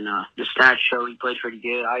Stafford, man. The stats show he played pretty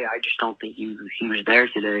good. I just don't think he was there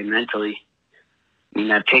today mentally. I mean,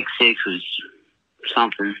 that pick 6 was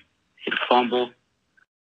something. Hit a fumble.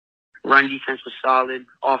 Run defense was solid.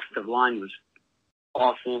 Offensive line was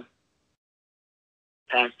awful.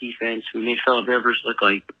 Pass defense. We made Phillip Rivers look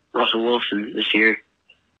like Russell Wilson this year.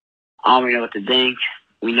 I don't really know what to think.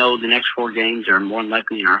 We know the next 4 games are more than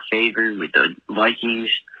likely in our favor with the Vikings,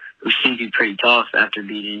 who seem to be pretty tough after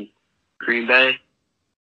beating Green Bay.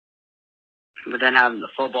 But then having the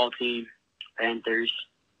football team, Panthers,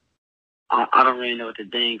 I don't really know what to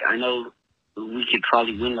think. I know we could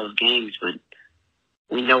probably win those games, but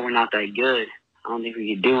we know we're not that good. I don't think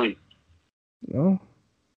we could do it. No.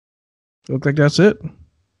 Look like that's it.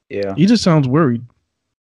 Yeah. He just sounds worried.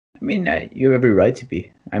 I mean, you have every right to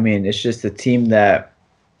be. I mean, it's just a team that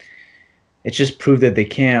it's just proved that they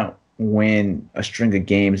can't win a string of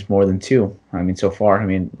games more than 2. I mean, so far, I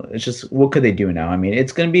mean, it's just what could they do now? I mean,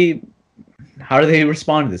 it's going to be how do they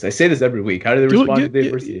respond to this? I say this every week. How do they respond to the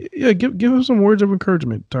adversity? Yeah, give us some words of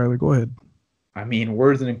encouragement, Tyler. Go ahead. I mean,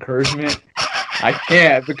 words of encouragement. I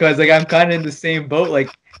can't because like I'm kind of in the same boat. Like,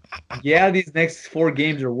 yeah, these next 4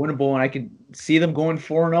 games are winnable, and I can see them going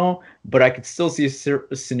 4-0. But I could still see a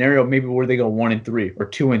scenario maybe where they go 1-3 or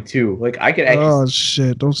 2-2. Like I could actually. Oh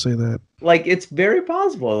shit! Don't say that. Like it's very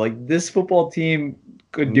possible. Like this football team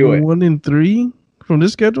could do it. 1-3 from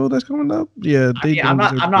this schedule that's coming up. Yeah, I mean, I'm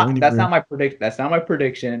not. That's not my predict. That's not my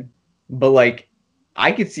prediction. But like,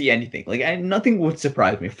 I could see anything. Like, nothing would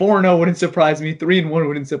surprise me. 4-0 wouldn't surprise me. 3-1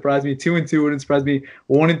 wouldn't surprise me. 2-2 wouldn't surprise me.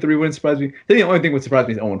 1-3 wouldn't surprise me. Then the only thing would surprise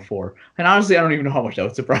me is 0-4. And honestly, I don't even know how much that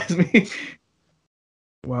would surprise me.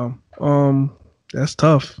 Wow. That's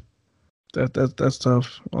tough. That's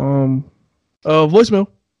tough. Voicemail.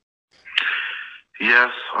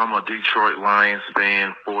 Yes, I'm a Detroit Lions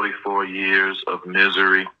fan. 44 years of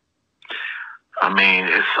misery. I mean,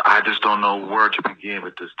 I just don't know where to begin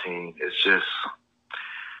with this team. It's just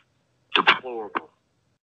deplorable,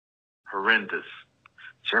 horrendous.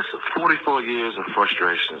 Just 44 years of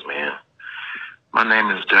frustrations, man. My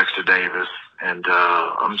name is Dexter Davis, and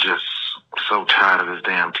I'm just so tired of this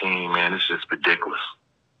damn team, man. It's just ridiculous.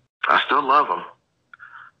 I still love them.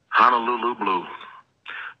 Honolulu Blue.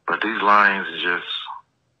 But these Lions are just,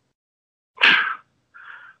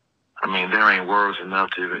 I mean, there ain't words enough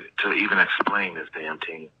to even explain this damn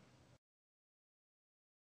team.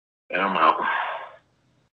 And I'm out.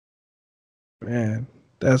 Man,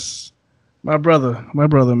 that's my brother,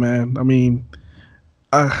 man. I mean,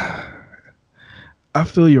 I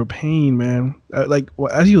feel your pain, man.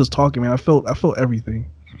 As he was talking, man, I felt everything.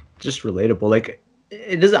 Just relatable. Like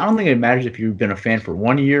it doesn't. I don't think it matters if you've been a fan for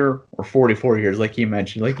 1 year or 44 years, like he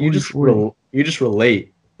mentioned. Like you just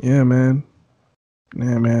relate. Yeah, man.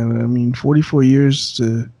 Yeah, man. I mean, 44 years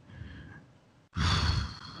to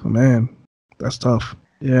man, that's tough.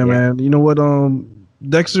 Yeah, man. You know what,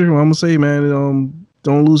 Dexter, what I'm gonna say, man,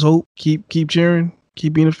 don't lose hope. Keep cheering.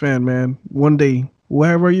 Keep being a fan, man. One day, we'll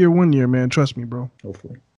have our year 1 year, man. Trust me, bro.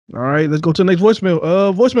 Hopefully. All right, let's go to the next voicemail.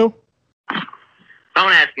 Voicemail. I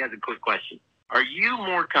want to ask you guys a quick question. Are you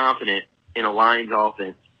more confident in a Lions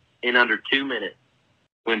offense in under 2 minutes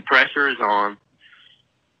when pressure is on,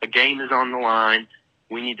 a game is on the line,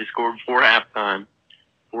 we need to score before halftime,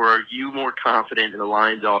 or are you more confident in the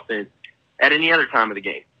Lions offense at any other time of the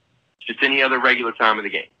game? Just any other regular time of the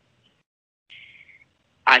game?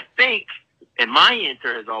 I think, and my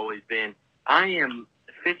answer has always been, I am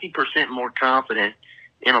 50% more confident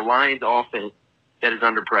in a Lions offense that is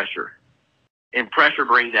under pressure. And pressure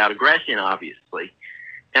brings out aggression, obviously.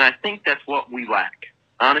 And I think that's what we lack.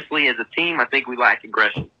 Honestly, as a team, I think we lack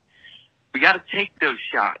aggression. We got to take those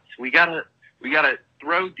shots. We got to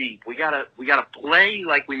throw deep. We got to play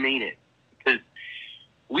like we mean it. Because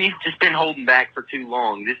we've just been holding back for too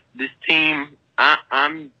long. This team,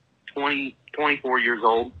 I'm 24 years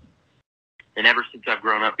old, and ever since I've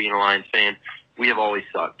grown up being a Lions fan, we have always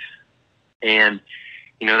sucked. And,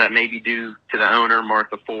 that may be due to the owner,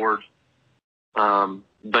 Martha Ford.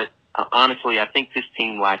 But honestly, I think this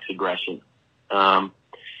team lacks aggression. And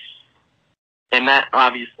that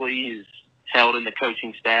obviously is held in the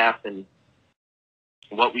coaching staff and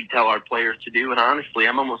what we tell our players to do. And honestly,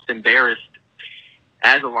 I'm almost embarrassed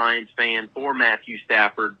as a Lions fan for Matthew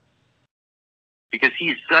Stafford because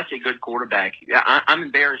he is such a good quarterback. I'm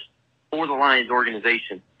embarrassed for the Lions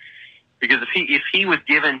organization because if he was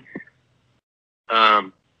given a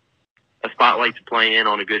spotlight to play in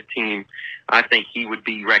on a good team, I think he would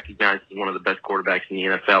be recognized as one of the best quarterbacks in the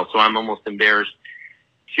NFL. So I'm almost embarrassed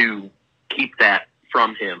to keep that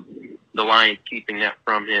from him, the Lions keeping that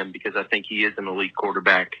from him, because I think he is an elite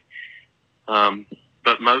quarterback.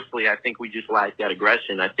 But mostly I think we just lack that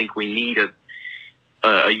aggression. I think we need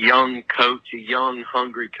a young coach, a young,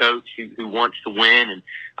 hungry coach who wants to win. And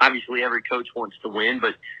obviously every coach wants to win,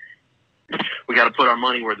 but we got to put our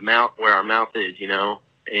money where our mouth is,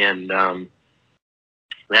 And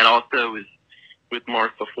that also is with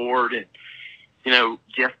Martha Ford and,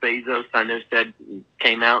 Jeff Bezos, I know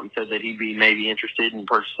came out and said that he'd be maybe interested in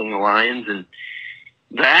purchasing the Lions. And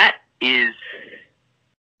that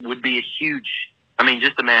would be a huge,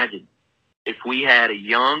 just imagine if we had a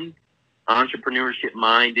young,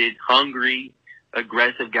 entrepreneurship-minded, hungry,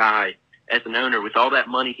 aggressive guy as an owner with all that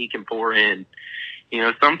money he can pour in.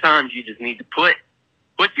 Sometimes you just need to put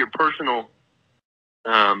your personal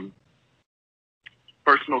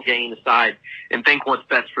gain aside and think what's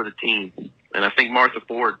best for the team. And I think Martha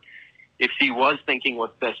Ford, if she was thinking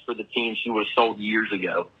what's best for the team, she would have sold years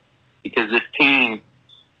ago. Because this team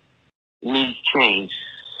needs change.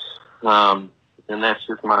 And that's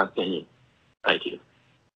just my opinion. Thank you.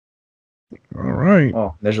 All right.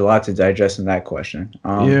 Oh, there's a lot to digest in that question.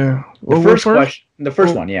 Yeah. The first question, the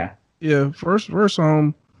first one, yeah. Yeah. First,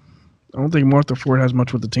 I don't think Martha Ford has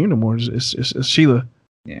much with the team no more. It's Sheila.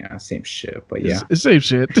 Yeah, same shit, but yeah. It's same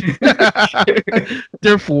shit.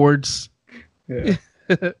 They're Fords. Yeah.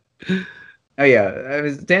 Oh yeah,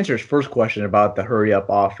 to answer his first question about the hurry up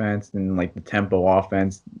offense and like the tempo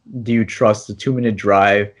offense, do you trust the 2-minute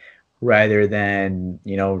drive rather than,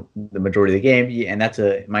 the majority of the game? Yeah,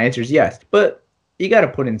 and my answer is yes. But you got to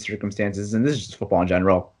put in circumstances, and this is just football in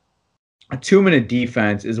general. A 2-minute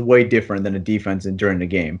defense is way different than a defense during the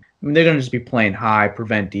game. I mean, they're going to just be playing high,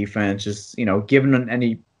 prevent defense, just, giving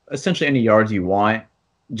them essentially any yards you want.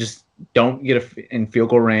 Just don't get in field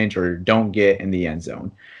goal range or don't get in the end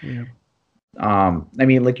zone. Yeah. I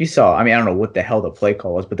mean, like you saw, I don't know what the hell the play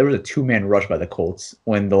call was, but there was a 2-man rush by the Colts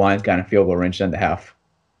when the Lions got in field goal range in the half.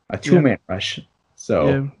 A 2-man rush. So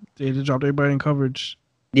yeah, they just dropped everybody in coverage.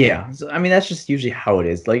 Yeah, so, that's just usually how it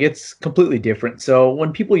is. Like, it's completely different. So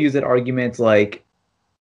when people use that argument, like,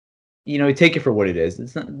 take it for what it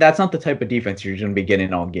is. That's not the type of defense you're going to be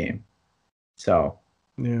getting all game. So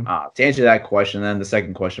yeah. To answer that question, then the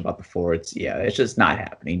second question about the Fords, yeah, it's just not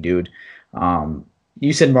happening, dude.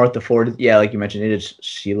 You said Martha Ford. Yeah, like you mentioned, it is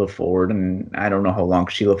Sheila Ford, and I don't know how long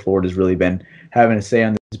Sheila Ford has really been having a say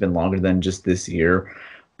on this. It's been longer than just this year.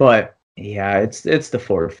 But, yeah, it's the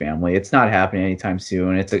Ford family. It's not happening anytime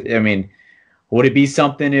soon. Would it be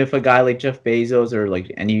something if a guy like Jeff Bezos or,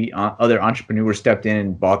 like, any other entrepreneur stepped in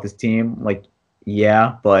and bought this team? Like,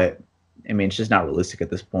 yeah, but, it's just not realistic at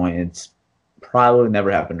this point. It's probably never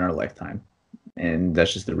happened in our lifetime. And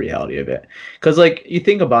that's just the reality of it. Because, like, you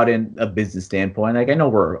think about it in a business standpoint. Like, I know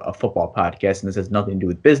we're a football podcast and this has nothing to do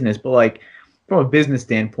with business, but, like, from a business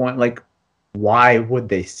standpoint, like, why would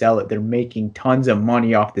they sell it? They're making tons of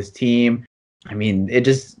money off this team. It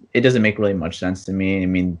doesn't make really much sense to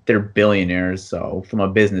me. They're billionaires, so from a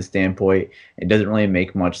business standpoint, it doesn't really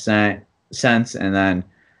make much sense. And then,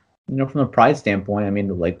 from a pride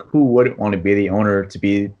standpoint, like, who wouldn't want to be the owner to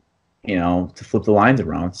be, to flip the lines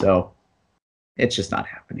around? So it's just not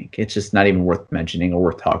happening. It's just not even worth mentioning or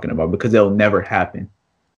worth talking about because it'll never happen.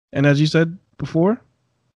 And as you said before,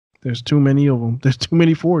 there's too many of them. There's too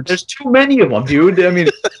many Fords. There's too many of them, dude.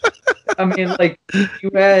 Like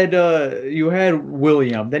you had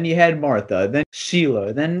William, then you had Martha, then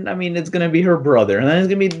Sheila, then it's gonna be her brother, and then it's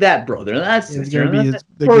gonna be that brother, and that's sister, gonna and be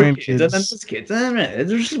the grandkids, grandkids, and then this kids, and then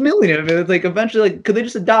there's just a million of it. It's like eventually, like, could they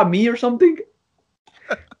just adopt me or something?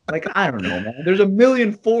 Like, I don't know, man. There's a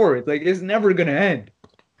million Fords. Like, it's never gonna end.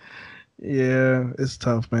 Yeah, it's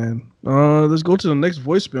tough, man. Let's go to the next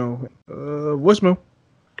voicemail. Voicemail.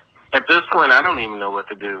 At this point, I don't even know what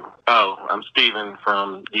to do. Oh, I'm Steven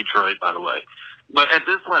from Detroit, by the way. But at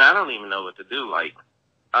this point, I don't even know what to do. Like,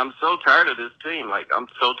 I'm so tired of this team. Like, I'm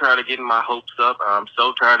so tired of getting my hopes up. I'm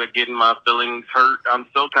so tired of getting my feelings hurt. I'm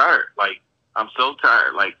so tired. Like, I'm so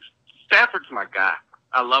tired. Like, Stafford's my guy.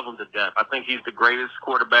 I love him to death. I think he's the greatest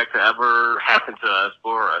quarterback to ever happen to us,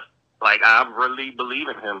 for us. Like, I really believe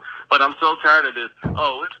in him. But I'm so tired of this.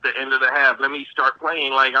 Oh, it's the end of the half. Let me start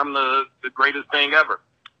playing like I'm the greatest thing ever.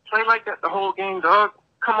 Play like that the whole game, dog.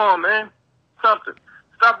 Come on, man. Something.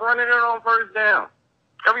 Stop running it on first down.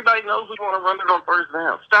 Everybody knows we want to run it on first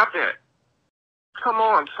down. Stop that. Come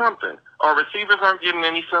on, something. Our receivers aren't getting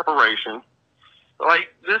any separation.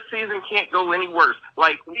 Like, this season can't go any worse.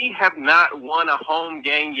 Like, we have not won a home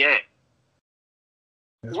game yet.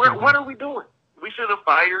 What are we doing? We should have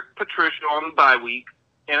fired Patricia on the bye week,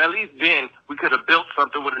 and at least then we could have built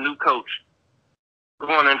something with a new coach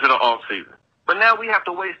going into the offseason. But now we have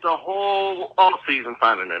to waste the whole offseason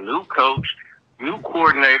finding a new coach, new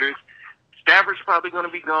coordinators. Stafford's probably going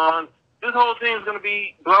to be gone. This whole team's going to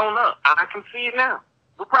be blown up. I can see it now.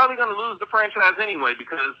 We're probably going to lose the franchise anyway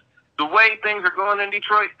because the way things are going in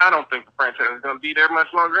Detroit, I don't think the franchise is going to be there much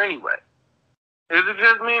longer anyway. Is it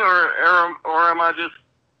just me, or am I just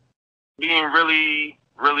being really,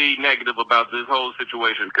 really negative about this whole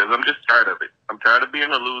situation? Because I'm just tired of it. I'm tired of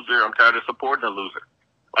being a loser. I'm tired of supporting a loser.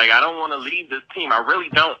 Like, I don't want to leave this team. I really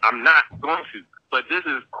don't. I'm not going to. But this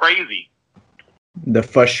is crazy. The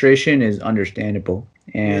frustration is understandable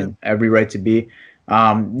and every right to be.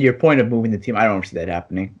 Your point of moving the team, I don't see that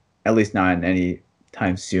happening. At least not in any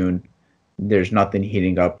time soon. There's nothing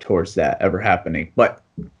heating up towards that ever happening. But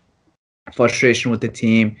frustration with the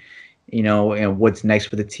team, and what's next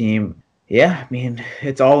for the team. Yeah,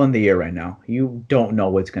 it's all in the air right now. You don't know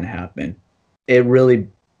what's going to happen. It really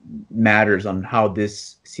matters on how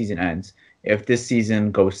this season ends. If this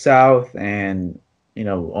season goes south and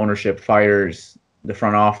ownership fires the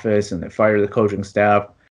front office and they fire the coaching staff,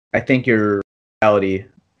 I think you're reality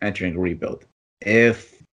entering a rebuild.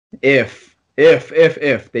 If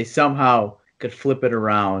they somehow could flip it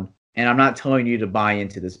around, and I'm not telling you to buy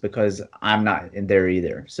into this because I'm not in there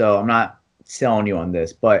either. So I'm not selling you on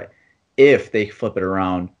this, but if they flip it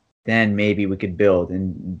around, then maybe we could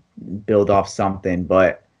build off something.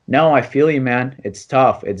 But no, I feel you, man. It's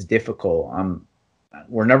tough. It's difficult.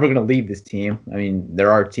 We're never going to leave this team. I mean,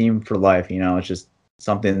 they're our team for life. It's just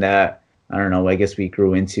something that, I don't know, I guess we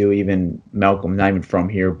grew into. Even Malcolm, not even from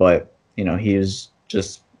here, but, he was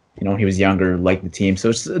just, he was younger, liked the team. So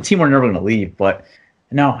it's a team we're never going to leave. But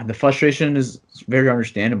no, the frustration is very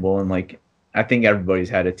understandable. And, I think everybody's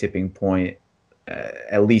had a tipping point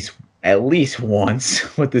at least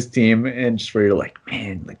once with this team, and just where you're like,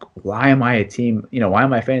 man, why am I a team? Why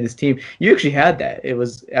am I a fan of this team? You actually had that. It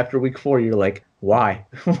was after week 4. You're like, why?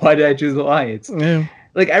 Why did I choose the Lions? Yeah.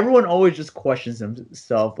 Everyone always just questions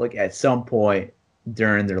themselves, at some point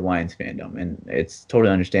during their Lions fandom, and it's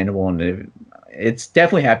totally understandable. And it's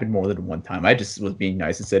definitely happened more than one time. I just was being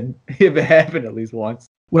nice and said if it happened at least once.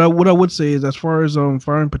 What I would say is, as far as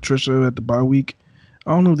firing Patricia at the bye week,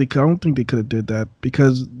 I don't think they could have did that,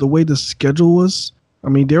 because the way the schedule was, I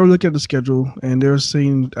mean, they were looking at the schedule and they were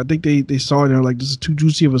saying, I think they saw it and they're like, this is too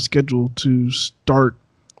juicy of a schedule to start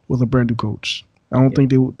with a brand new coach. I don't think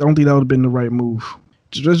that would have been the right move.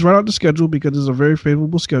 Just write out the schedule, because it's a very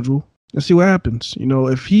favorable schedule, and see what happens.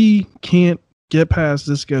 If he can't get past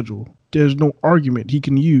this schedule, there's no argument he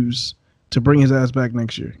can use to bring his ass back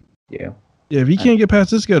next year. Yeah. Yeah, if he can't get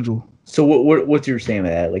past this schedule. So what's your saying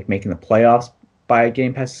about that? Making the playoffs by a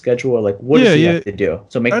game past the schedule, or what does he have to do?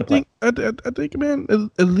 So make the play. I think, man,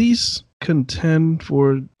 at least contend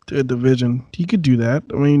for the division. He could do that.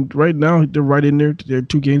 I mean, right now they're right in there. They're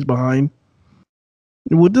 2 games behind.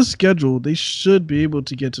 And with this schedule, they should be able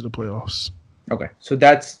to get to the playoffs. Okay, so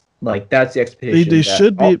that's the expectation. They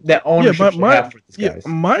should be. That ownership should have for these guys.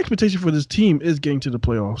 My expectation for this team is getting to the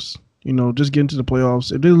playoffs. Just getting to the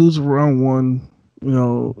playoffs. If they lose round 1,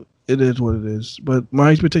 it is what it is. But my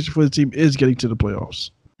expectation for the team is getting to the playoffs.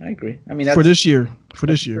 I agree. I mean, that's, for this year.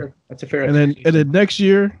 That's a fair. And then next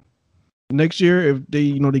year, if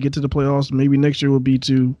they they get to the playoffs, maybe next year will be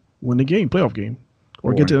to win the playoff game,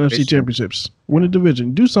 or get to NFC championships, win a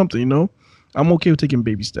division, do something. I'm okay with taking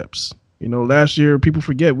baby steps. Last year, people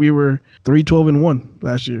forget we were 3-12-1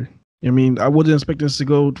 last year. I mean, I wasn't expecting us to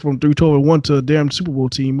go from 3-12-1 to a damn Super Bowl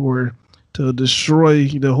team, or to destroy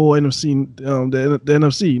the whole NFC, the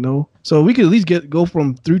NFC. So we could at least go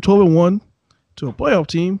from 3-12-1 to a playoff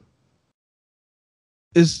team.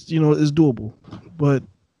 Is doable, but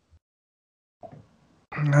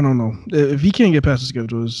I don't know if he can't get past the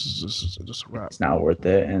schedule. It's just a wrap. It's not worth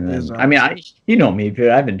it. And then, I mean, you know me,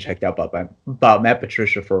 I've been checked out about Matt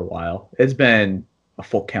Patricia for a while. It's been a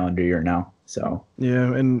full calendar year now. So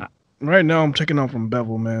yeah, and right now I'm checking out from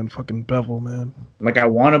Bevel, man. Fucking Bevel, man. I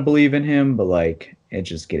want to believe in him, but it's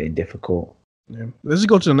just getting difficult. Yeah. Let's just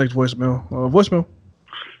go to the next voicemail. Voicemail.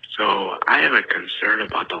 So I have a concern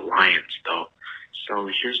about the Lions, though. So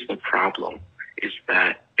here's the problem: is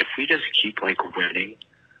that if we just keep winning,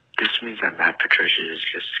 this means that Matt Patricia is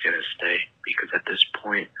just gonna stay, because at this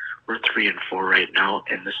point we're 3-4 right now,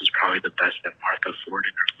 and this is probably the best that Martha Ford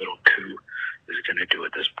and her little coup is gonna do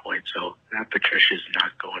at this point. So Matt Patricia is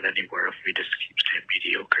not going anywhere if we just keep staying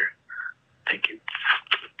mediocre. Thank you.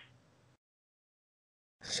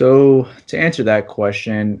 So to answer that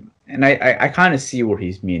question, and I kind of see where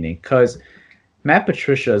he's meaning, because Matt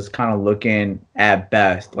Patricia is kind of looking at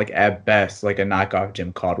best like a knockoff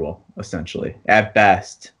Jim Caldwell, essentially. At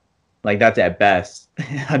best. That's at best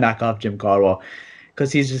a knockoff Jim Caldwell,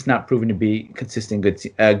 because he's just not proven to be consistent,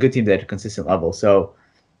 good teams at a consistent level. So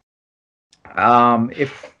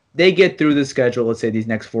if they get through the schedule, let's say these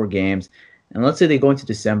next 4 games, and let's say they go into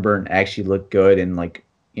December and actually look good and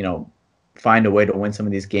find a way to win some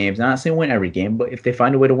of these games. I'm not saying win every game, but if they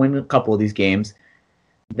find a way to win a couple of these games,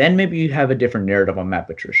 then maybe you have a different narrative on Matt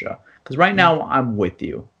Patricia. Because right now, I'm with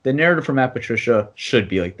you. The narrative for Matt Patricia should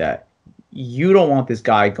be like that. You don't want this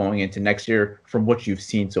guy going into next year from what you've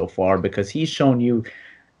seen so far, because he's shown you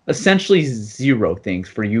essentially 0 things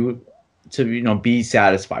for you to be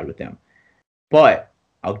satisfied with him. But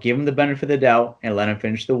I'll give him the benefit of the doubt and let him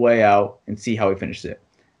finish the way out and see how he finishes it.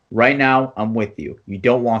 Right now, I'm with you. You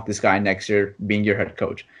don't want this guy next year being your head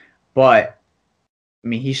coach. But I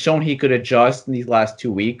mean, he's shown he could adjust in these last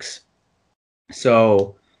 2 weeks.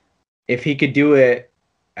 So if he could do it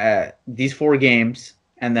at these 4 games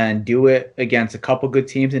and then do it against a couple good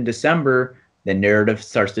teams in December, the narrative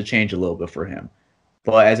starts to change a little bit for him.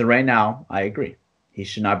 But as of right now, I agree. He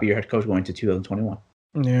should not be your head coach going into 2021.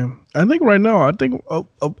 Yeah, I think right now, I think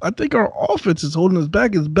our offense is holding us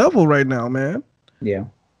back. Is Bevel right now, man? Yeah.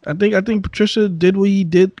 I think Patricia did what he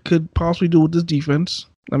could possibly do with this defense.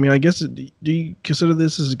 I mean, I guess do you consider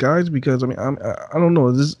this his guys? Because I mean, I don't know.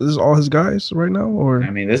 Is this all his guys right now, or? I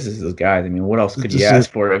mean, this is his guys. I mean, what else could you This ask is-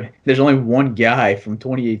 for? There's only one guy from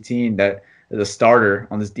 2018 that is a starter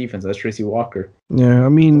on this defense. That's Tracy Walker. Yeah, I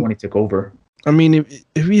mean, when he took over. I mean,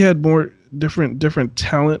 if he had more different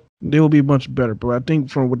talent, they will be much better. But I think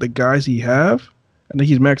from what the guys he have, I think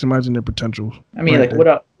he's maximizing their potential. I mean, right like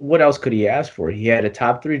there. what else could he ask for? He had a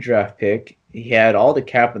top 3 draft pick. He had all the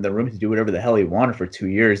cap in the room to do whatever the hell he wanted for 2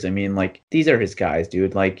 years. I mean, like, these are his guys,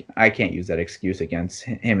 dude. Like, I can't use that excuse against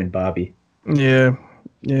him and Bobby. Yeah.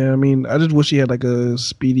 I mean, I just wish he had like a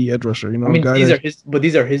speedy edge rusher. You know, I mean, a guy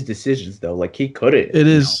these are his decisions though. Like, he could have. It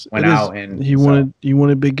is. Went out and he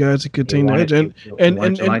wanted big guys to contain the edge, and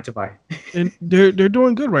they're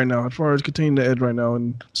doing good right now as far as containing the edge right now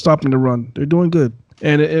and stopping the run. They're doing good,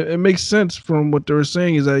 and it makes sense from what they were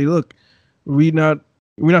saying is that we're not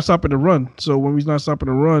stopping the run. So when we're not stopping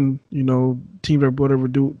the run, you know, teams are able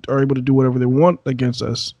to do whatever they want against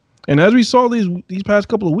us. And as we saw these past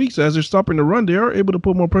couple of weeks, as they're stopping the run, they are able to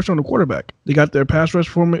put more pressure on the quarterback. They got their pass rush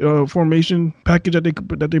formation package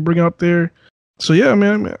that they bring out there. So yeah,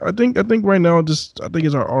 man, I think right now I think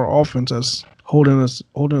it's our offense that's holding us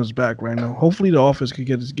back right now. Hopefully the offense can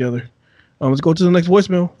get it together. Let's go to the next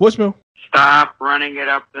voicemail. Stop running it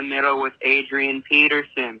up the middle with Adrian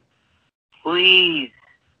Peterson, please.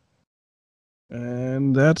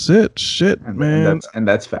 And that's it. Shit, man. And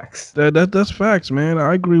that's facts. That's facts, man.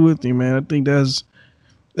 I agree with you, man. I think that's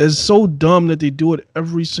so dumb that they do it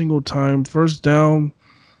every single time. First down.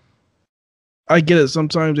 I get it.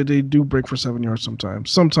 Sometimes that they do break for 7 yards.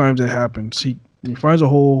 Sometimes it happens. He finds a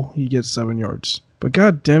hole. He gets 7 yards. But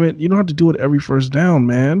god damn it, you don't have to do it every first down,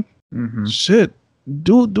 man. Mm-hmm. Shit,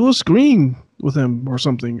 do a screen with him or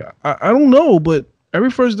something. I don't know, but every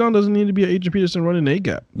first down doesn't need to be an Adrian Peterson running A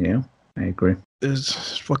gap. Yeah. I agree.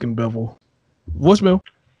 It's fucking Bevel. Voicemail.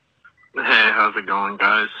 Hey, how's it going,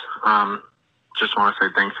 guys? Just want to say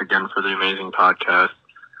thanks again for the amazing podcast.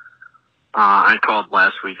 I called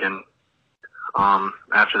last weekend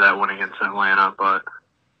after that win against Atlanta, but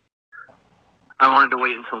I wanted to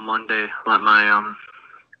wait until Monday, let my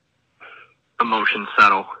emotions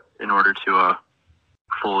settle in order to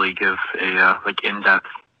fully give a in-depth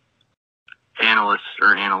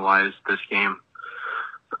analyze this game.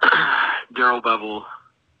 Darrell Bevel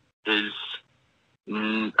is,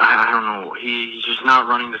 I don't know, he's just not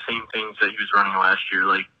running the same things that he was running last year.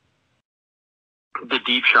 Like, the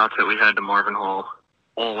deep shots that we had to Marvin Hall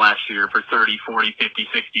all last year for 30, 40, 50,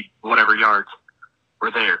 60, whatever yards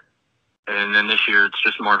were there. And then this year, it's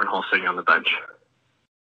just Marvin Hall sitting on the bench.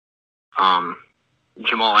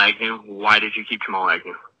 Jamal Agnew, why did you keep Jamal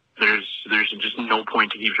Agnew? There's just no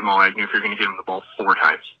point to keep Jamal Agnew if you're going to give him the ball 4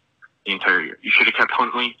 times the entire year. You should have kept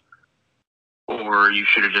Huntley, or you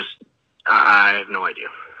should have just, I have no idea.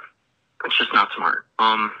 It's just not smart.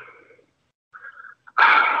 I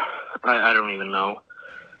don't even know.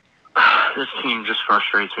 This team just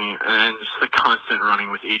frustrates me, and just the constant running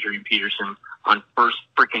with Adrian Peterson on first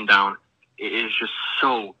freaking down is just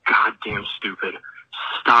so goddamn stupid.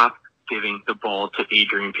 Stop giving the ball to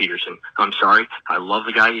Adrian Peterson. I'm sorry. I love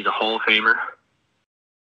the guy. He's a Hall of Famer.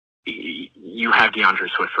 You have DeAndre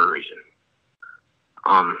Swift for a reason.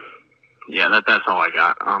 Yeah, that's all I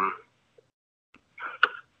got.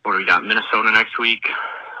 What do we got? Minnesota next week.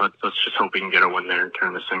 Let's just hope we can get a win there and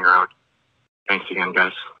turn this thing around. Thanks again,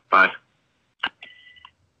 guys. Bye.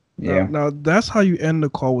 Yeah. Now that's how you end the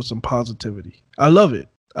call with some positivity. I love it.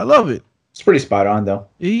 It's pretty spot on though.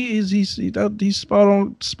 He's spot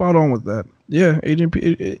on with that. Yeah,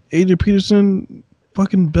 Adrian Peterson,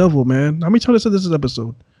 fucking Bevel, man. How many times I said this is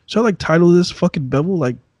episode? Should I title this fucking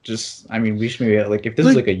Bevel? Just, I mean, we should maybe if this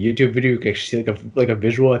is a YouTube video, you can actually see a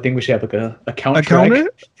visual. I think we should have a count track.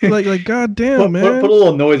 like goddamn, man. Put a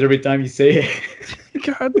little noise every time you say it.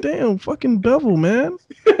 Goddamn, fucking Bevel, man.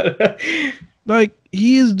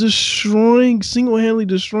 He is single-handedly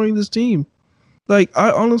destroying this team. I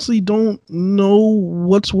honestly don't know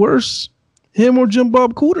what's worse, him or Jim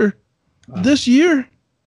Bob Cooter this year.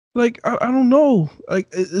 I don't know.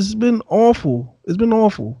 It's been awful.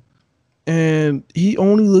 And he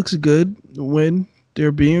only looks good when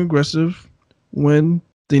they're being aggressive, when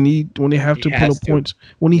they have to put up points,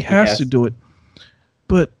 when he has to do it.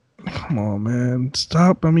 But come on, man,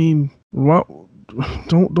 stop. I mean,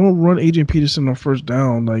 don't run Adrian Peterson on first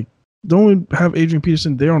down. Don't have Adrian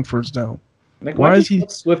Peterson there on first down. Why is he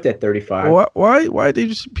Swift at 35? Why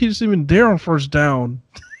Adrian Peterson even there on first down?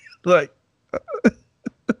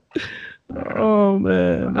 Oh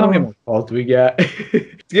man. How many more calls do we got?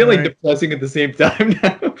 It's getting like depressing at the same time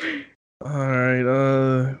now. All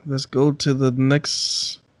right. Let's go to the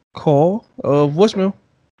next call of voicemail.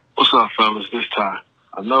 What's up, fellas? This time,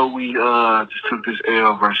 I know we just took this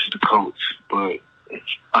L versus the Colts, but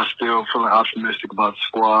I still feeling optimistic about the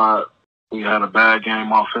squad. We had a bad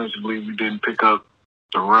game offensively. We didn't pick up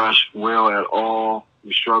the rush well at all.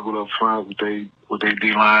 We struggled up front with their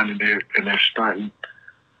D line and their stunting.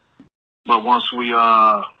 But once we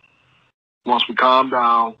calmed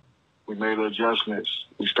down, we made the adjustments.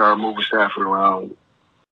 We started moving Stafford around.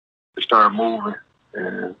 We started moving,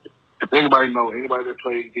 and if anybody that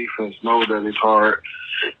plays defense knows that it's hard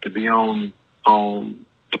to be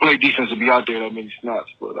to play defense and be out there that many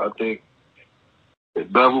snaps. But I think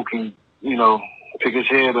if Bevel can, pick his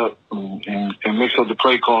head up and mix up the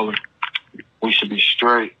play calling, we should be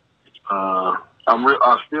straight. I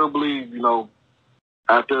still believe,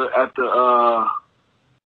 after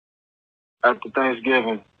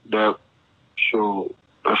Thanksgiving that's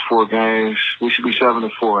 4 games. We should be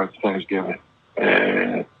 7-4 after Thanksgiving.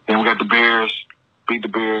 And then we got the Bears, beat the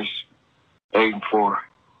Bears 8-4.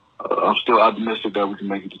 I'm still optimistic that we can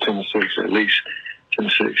make it to 10-6, at least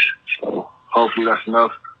 10-6. So hopefully that's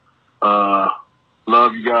enough.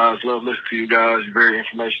 Love you guys. Love listening to you guys. You're very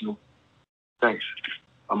informational. Thanks.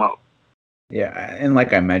 I'm out. Yeah, and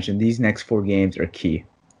like I mentioned, these next 4 games are key.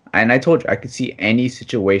 And I told you, I could see any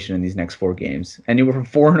situation in these next 4 games, anywhere from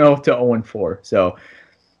 4-0 to 0-4. So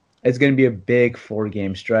it's going to be a big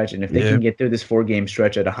 4-game stretch. And if they can get through this 4-game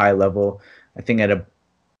stretch at a high level, I think at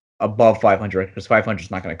above 500, because 500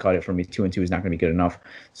 is not going to cut it for me. 2-2 is not going to be good enough.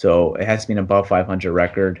 So it has to be an above 500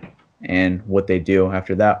 record. And what they do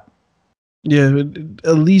after that. Yeah,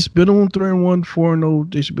 at least minimum 3-1,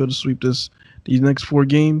 4-0. They should be able to sweep these next 4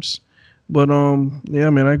 games. But yeah,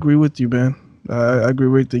 man, I agree with you, man. I agree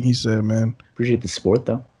with everything he said, man. Appreciate the support,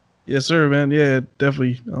 though. Yes, sir, man. Yeah,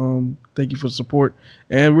 definitely. Thank you for the support.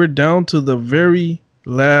 And we're down to the very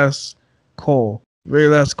last call.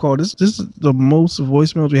 This is the most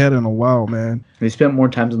voicemails we had in a while, man. We spent more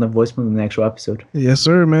time on the voicemail than the actual episode. Yes,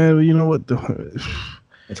 sir, man. You know what?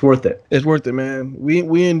 It's worth it. It's worth it, man.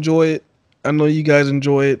 We enjoy it. I know you guys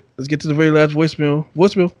enjoy it. Let's get to the very last voicemail.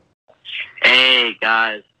 Hey,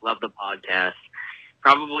 guys. Love the podcast.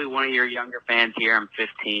 Probably one of your younger fans here. I'm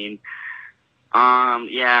 15.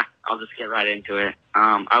 Yeah, I'll just get right into it.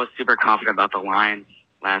 I was super confident about the Lions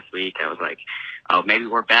last week. I was like, oh, maybe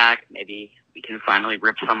we're back. Maybe we can finally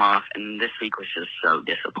rip some off. And this week was just so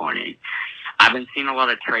disappointing. I've been seeing a lot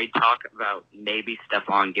of trade talk about maybe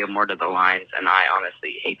Stephon Gilmore to the Lions, and I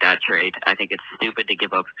honestly hate that trade. I think it's stupid to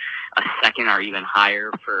give up a second or even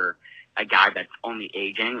higher for a guy that's only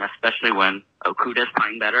aging, especially when Okuda's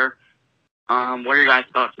playing better. What are your guys'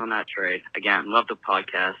 thoughts on that trade? Again, love the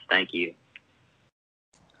podcast. Thank you.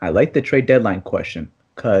 I like the trade deadline question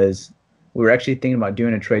because we were actually thinking about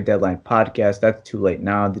doing a trade deadline podcast. That's too late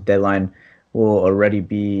now. The deadline will already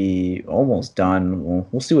be almost done.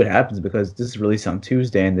 We'll see what happens because this is released on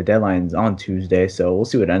Tuesday and the deadline's on Tuesday. So we'll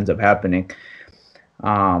see what ends up happening.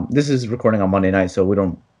 This is recording on Monday night, so we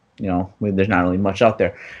don't, there's not really much out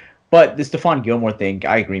there. But the Stephon Gilmore thing,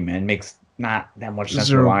 I agree, man, makes not that much sense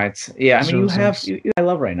for Lions. Yeah, I mean, I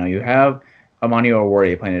love right now. You have Amani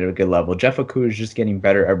Oruwariye playing at a good level. Jeff Okudah is just getting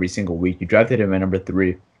better every single week. You drafted him at number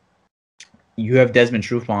 3. You have Desmond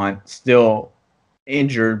Trufant still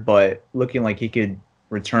injured, but looking like he could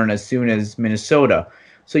return as soon as Minnesota.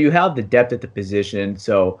 So you have the depth at the position.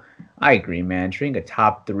 So I agree, man. Trading a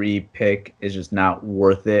top 3 pick is just not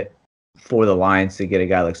worth it for the Lions to get a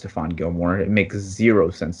guy like Stephon Gilmore. It makes 0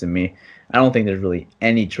 sense to me. I don't think there's really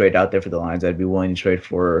any trade out there for the Lions I'd be willing to trade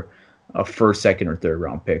for a first, second, or third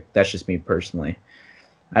round pick. That's just me personally.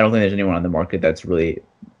 I don't think there's anyone on the market that's really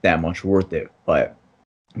that much worth it. But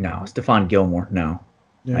no, Stephon Gilmore, no.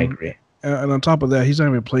 Yeah. I agree. And on top of that, he's not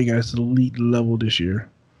even playing at the elite level this year.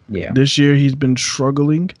 Yeah. This year he's been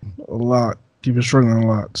struggling a lot.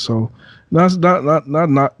 So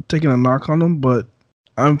not taking a knock on him, but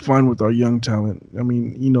I'm fine with our young talent. I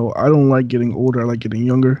mean, I don't like getting older. I like getting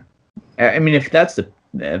younger. I mean, if that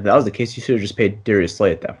was the case, you should have just paid Darius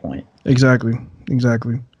Slay at that point. Exactly.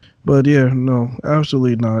 But yeah, no,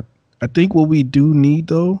 absolutely not. I think what we do need,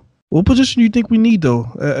 though, what position do you think we need,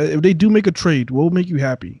 though? If they do make a trade, what will make you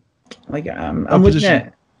happy? Like, I'm looking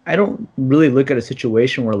at, I don't really look at a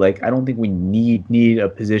situation where, like, I don't think we need a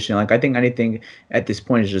position. Like, I think anything at this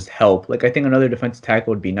point is just help. Like, I think another defensive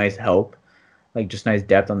tackle would be nice help. Like, just nice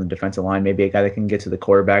depth on the defensive line. Maybe a guy that can get to the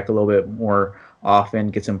quarterback a little bit more often,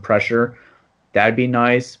 get some pressure. That'd be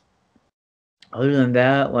nice. Other than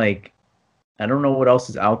that, like, I don't know what else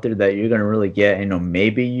is out there that you're gonna really get. You know,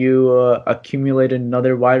 maybe you accumulate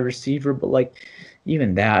another wide receiver, but like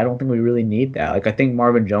even that, I don't think we really need that. Like I think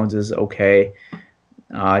Marvin Jones is okay.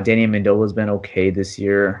 Danny Amendola's been okay this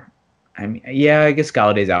year. I mean, yeah, I guess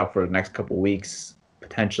Galladay's out for the next couple weeks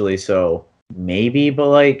potentially, so maybe. But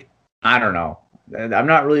like, I don't know. I'm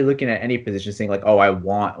not really looking at any position saying like, oh, I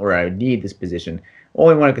want or I need this position.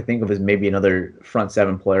 Only one I could think of is maybe another front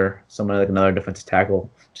seven player, someone like another defensive tackle,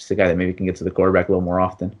 just a guy that maybe can get to the quarterback a little more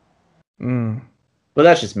often. But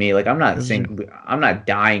that's just me. Like, I'm not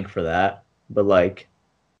dying for that, but like,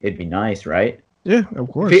 it'd be nice, right? Yeah, of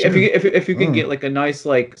course. If you can get like a nice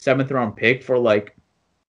like 7th round pick for like,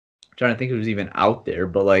 I'm trying to think if it was even out there,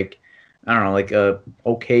 but like, I don't know, like a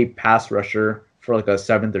okay pass rusher for like a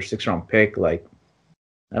 7th or 6th round pick, like,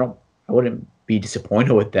 I wouldn't be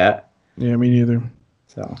disappointed with that. Yeah, me neither.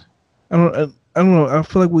 So I don't know. I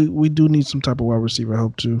feel like we do need some type of wide receiver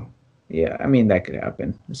help too. Yeah, I mean that could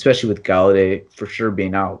happen, especially with Galladay for sure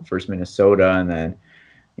being out versus Minnesota, and then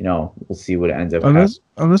we'll see what it ends up.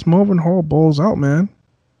 Unless Marvin Hall balls out, man.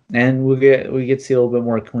 And we get to see a little bit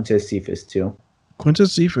more Quintez Cephas too. Quintez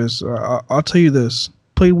Cephas, I'll tell you this: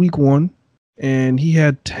 played week 1, and he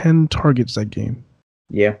had 10 targets that game.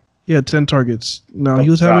 Yeah, he had 10 targets. Now he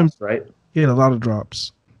was having right. He had a lot of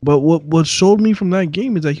drops. But what showed me from that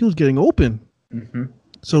game is that he was getting open. Mm-hmm.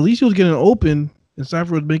 So at least he was getting open, and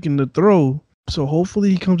Stafford was making the throw. So hopefully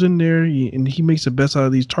he comes in there and he makes the best out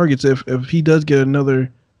of these targets. If he does get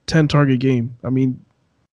another 10 target game, I mean,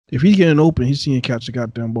 if he's getting open, he's seeing catch the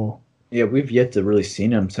goddamn ball. Yeah, we've yet to really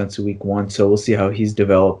seen him since week 1, so we'll see how he's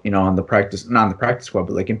developed. Not on the practice squad,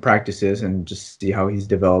 but like in practices, and just see how he's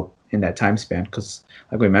developed in that time span. Because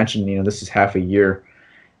like we mentioned, this is half a year,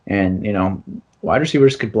 and wide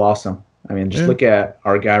receivers could blossom. I mean, just look at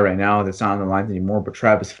our guy right now that's not on the lines anymore, but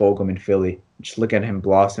Travis Fulgham in Philly. Just look at him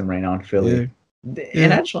blossom right now in Philly. Yeah.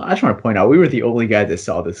 And I just want to point out, we were the only guy that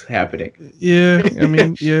saw this happening. Yeah, I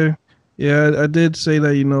mean, yeah, I did say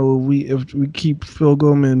that if we keep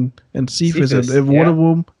Fulgham and Cephas, if one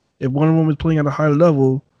of them is playing at a high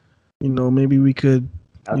level, maybe we could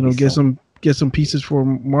get some pieces for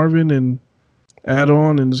Marvin and add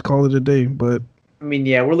on and just call it a day. But I mean,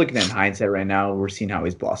 yeah, we're looking at hindsight right now. We're seeing how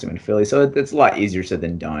he's blossoming in Philly, so it's a lot easier said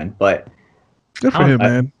than done. But good for him,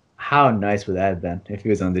 man. How nice would that have been if he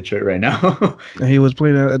was on Detroit right now? And he was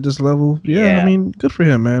playing at this level. Yeah, I mean, good for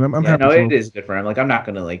him, man. I'm happy. No, it is good for him. Like, I'm not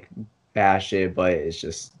gonna like bash it, but it's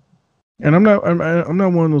just. And I'm not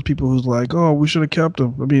one of those people who's like, oh, we should have kept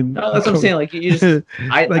him. I mean, no, that's what I'm saying. Like, you just,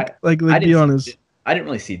 like be honest. I didn't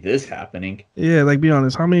really see this happening. Yeah, like be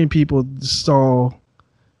honest. How many people saw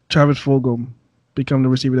Travis Fulgham become the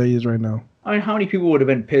receiver that he is right now? I mean, how many people would have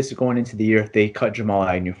been pissed going into the year if they cut Jamal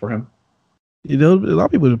Agnew for him? A lot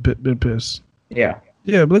of people would have been pissed. Yeah.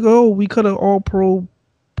 Yeah, but like, oh, we cut an all-pro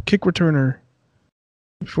kick returner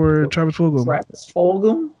for Travis Fulgham. Travis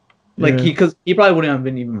Fulgham? Like, because he probably wouldn't have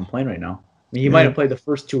been even playing right now. I mean, he might have played the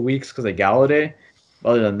first 2 weeks because of Galladay.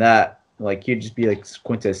 Other than that, like, he'd just be like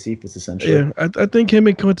Quintez Cephas, essentially. Yeah, I think him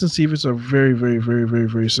and Quintez Cephas are very, very, very, very,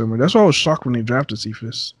 very similar. That's why I was shocked when they drafted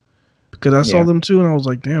Cephas. Because I saw them too, and I was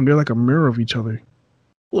like, damn, they're like a mirror of each other.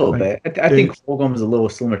 A little bit. I think Fulgham is a little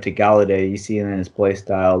similar to Galladay. You see it in his play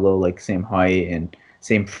style, a little like same height and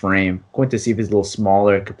same frame. Quintez Cephas is a little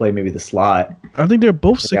smaller, could play maybe the slot. I think they're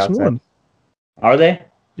both 6'1". Are they?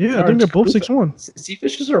 Yeah, I think they're both 6'1".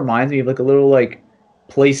 Cephas just reminds me of like a little like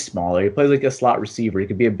plays smaller. He plays like a slot receiver. He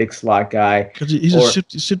could be a big slot guy. Because he's a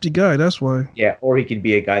shifty guy, that's why. Yeah, or he could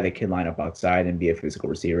be a guy that can line up outside and be a physical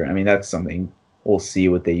receiver. I mean, that's something we'll see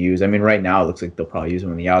what they use. I mean, right now it looks like they'll probably use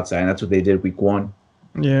him on the outside, and that's what they did week 1.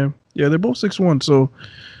 Yeah, they're both 6'1", so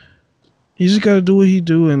he just got to do what he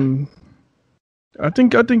do, and I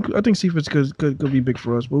think Cephas could be big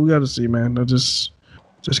for us, but we got to see, man. I just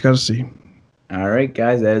got to see. All right,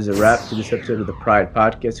 guys, that is a wrap for this episode of the Pride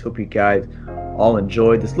Podcast. Hope you guys all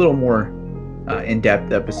enjoyed this little more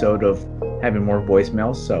in-depth episode of having more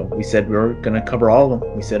voicemails. So we said we were going to cover all of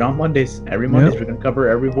them. We said on Mondays, every Mondays, we're going to cover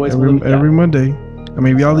every voicemail. Every Monday. I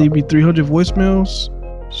mean, if y'all leave me 300 voicemails,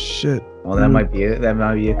 shit. Well, that might be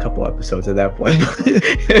a couple episodes at that point.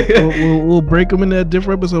 we'll break them in that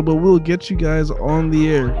different episode, but we'll get you guys on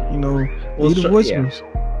the air. Leave the voicemails.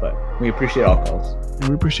 Yeah, but we appreciate all calls. And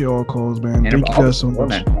we appreciate all calls, man. Thank you guys so much.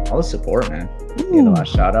 Man. All the support, man. Get a lot of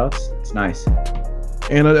shout outs. It's nice.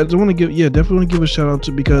 And I just want to definitely want to give a shout out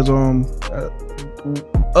to, because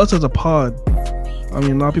us as a pod, I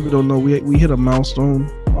mean, a lot of people don't know, we hit a milestone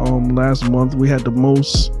last month. We had the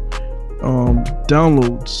most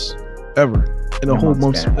downloads ever in a whole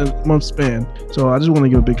month span. So I just want to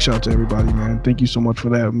give a big shout out to everybody, man. Thank you so much for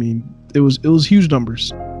that. I mean, it was huge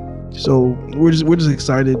numbers. So we're just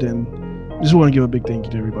excited, and just want to give a big thank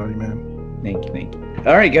you to everybody, man. Thank you.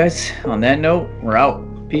 All right, guys. On that note, we're out.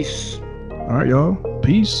 Peace. All right, y'all.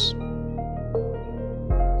 Peace.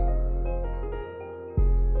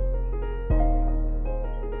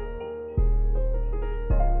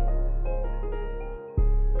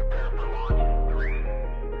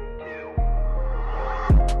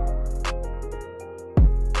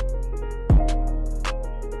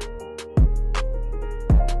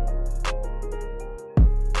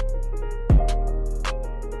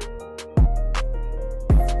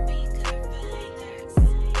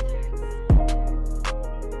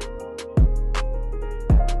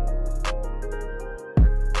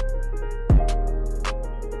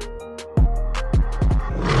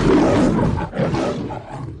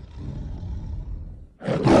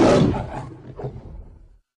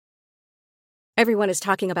 Everyone is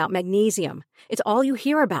talking about magnesium. It's all you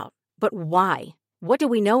hear about. But why? What do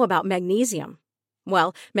we know about magnesium?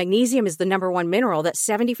 Well, magnesium is the number one mineral that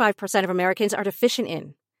 75% of Americans are deficient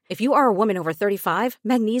in. If you are a woman over 35,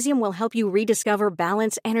 magnesium will help you rediscover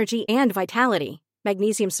balance, energy, and vitality.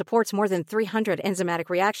 Magnesium supports more than 300 enzymatic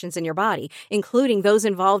reactions in your body, including those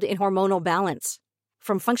involved in hormonal balance.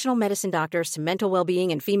 From functional medicine doctors to mental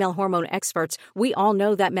well-being and female hormone experts, we all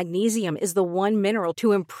know that magnesium is the one mineral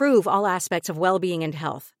to improve all aspects of well-being and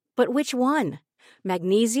health. But which one?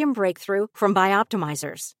 Magnesium Breakthrough from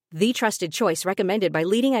Bioptimizers, the trusted choice recommended by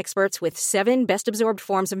leading experts with 7 best-absorbed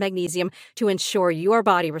forms of magnesium to ensure your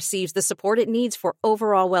body receives the support it needs for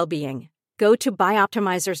overall well-being. Go to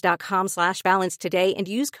bioptimizers.com/balance today and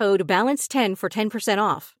use code BALANCE10 for 10%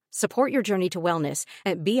 off. Support your journey to wellness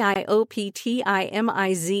at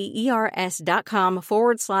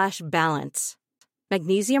bioptimizers.com/balance.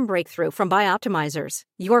 Magnesium Breakthrough from Bioptimizers,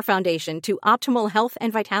 your foundation to optimal health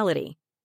and vitality.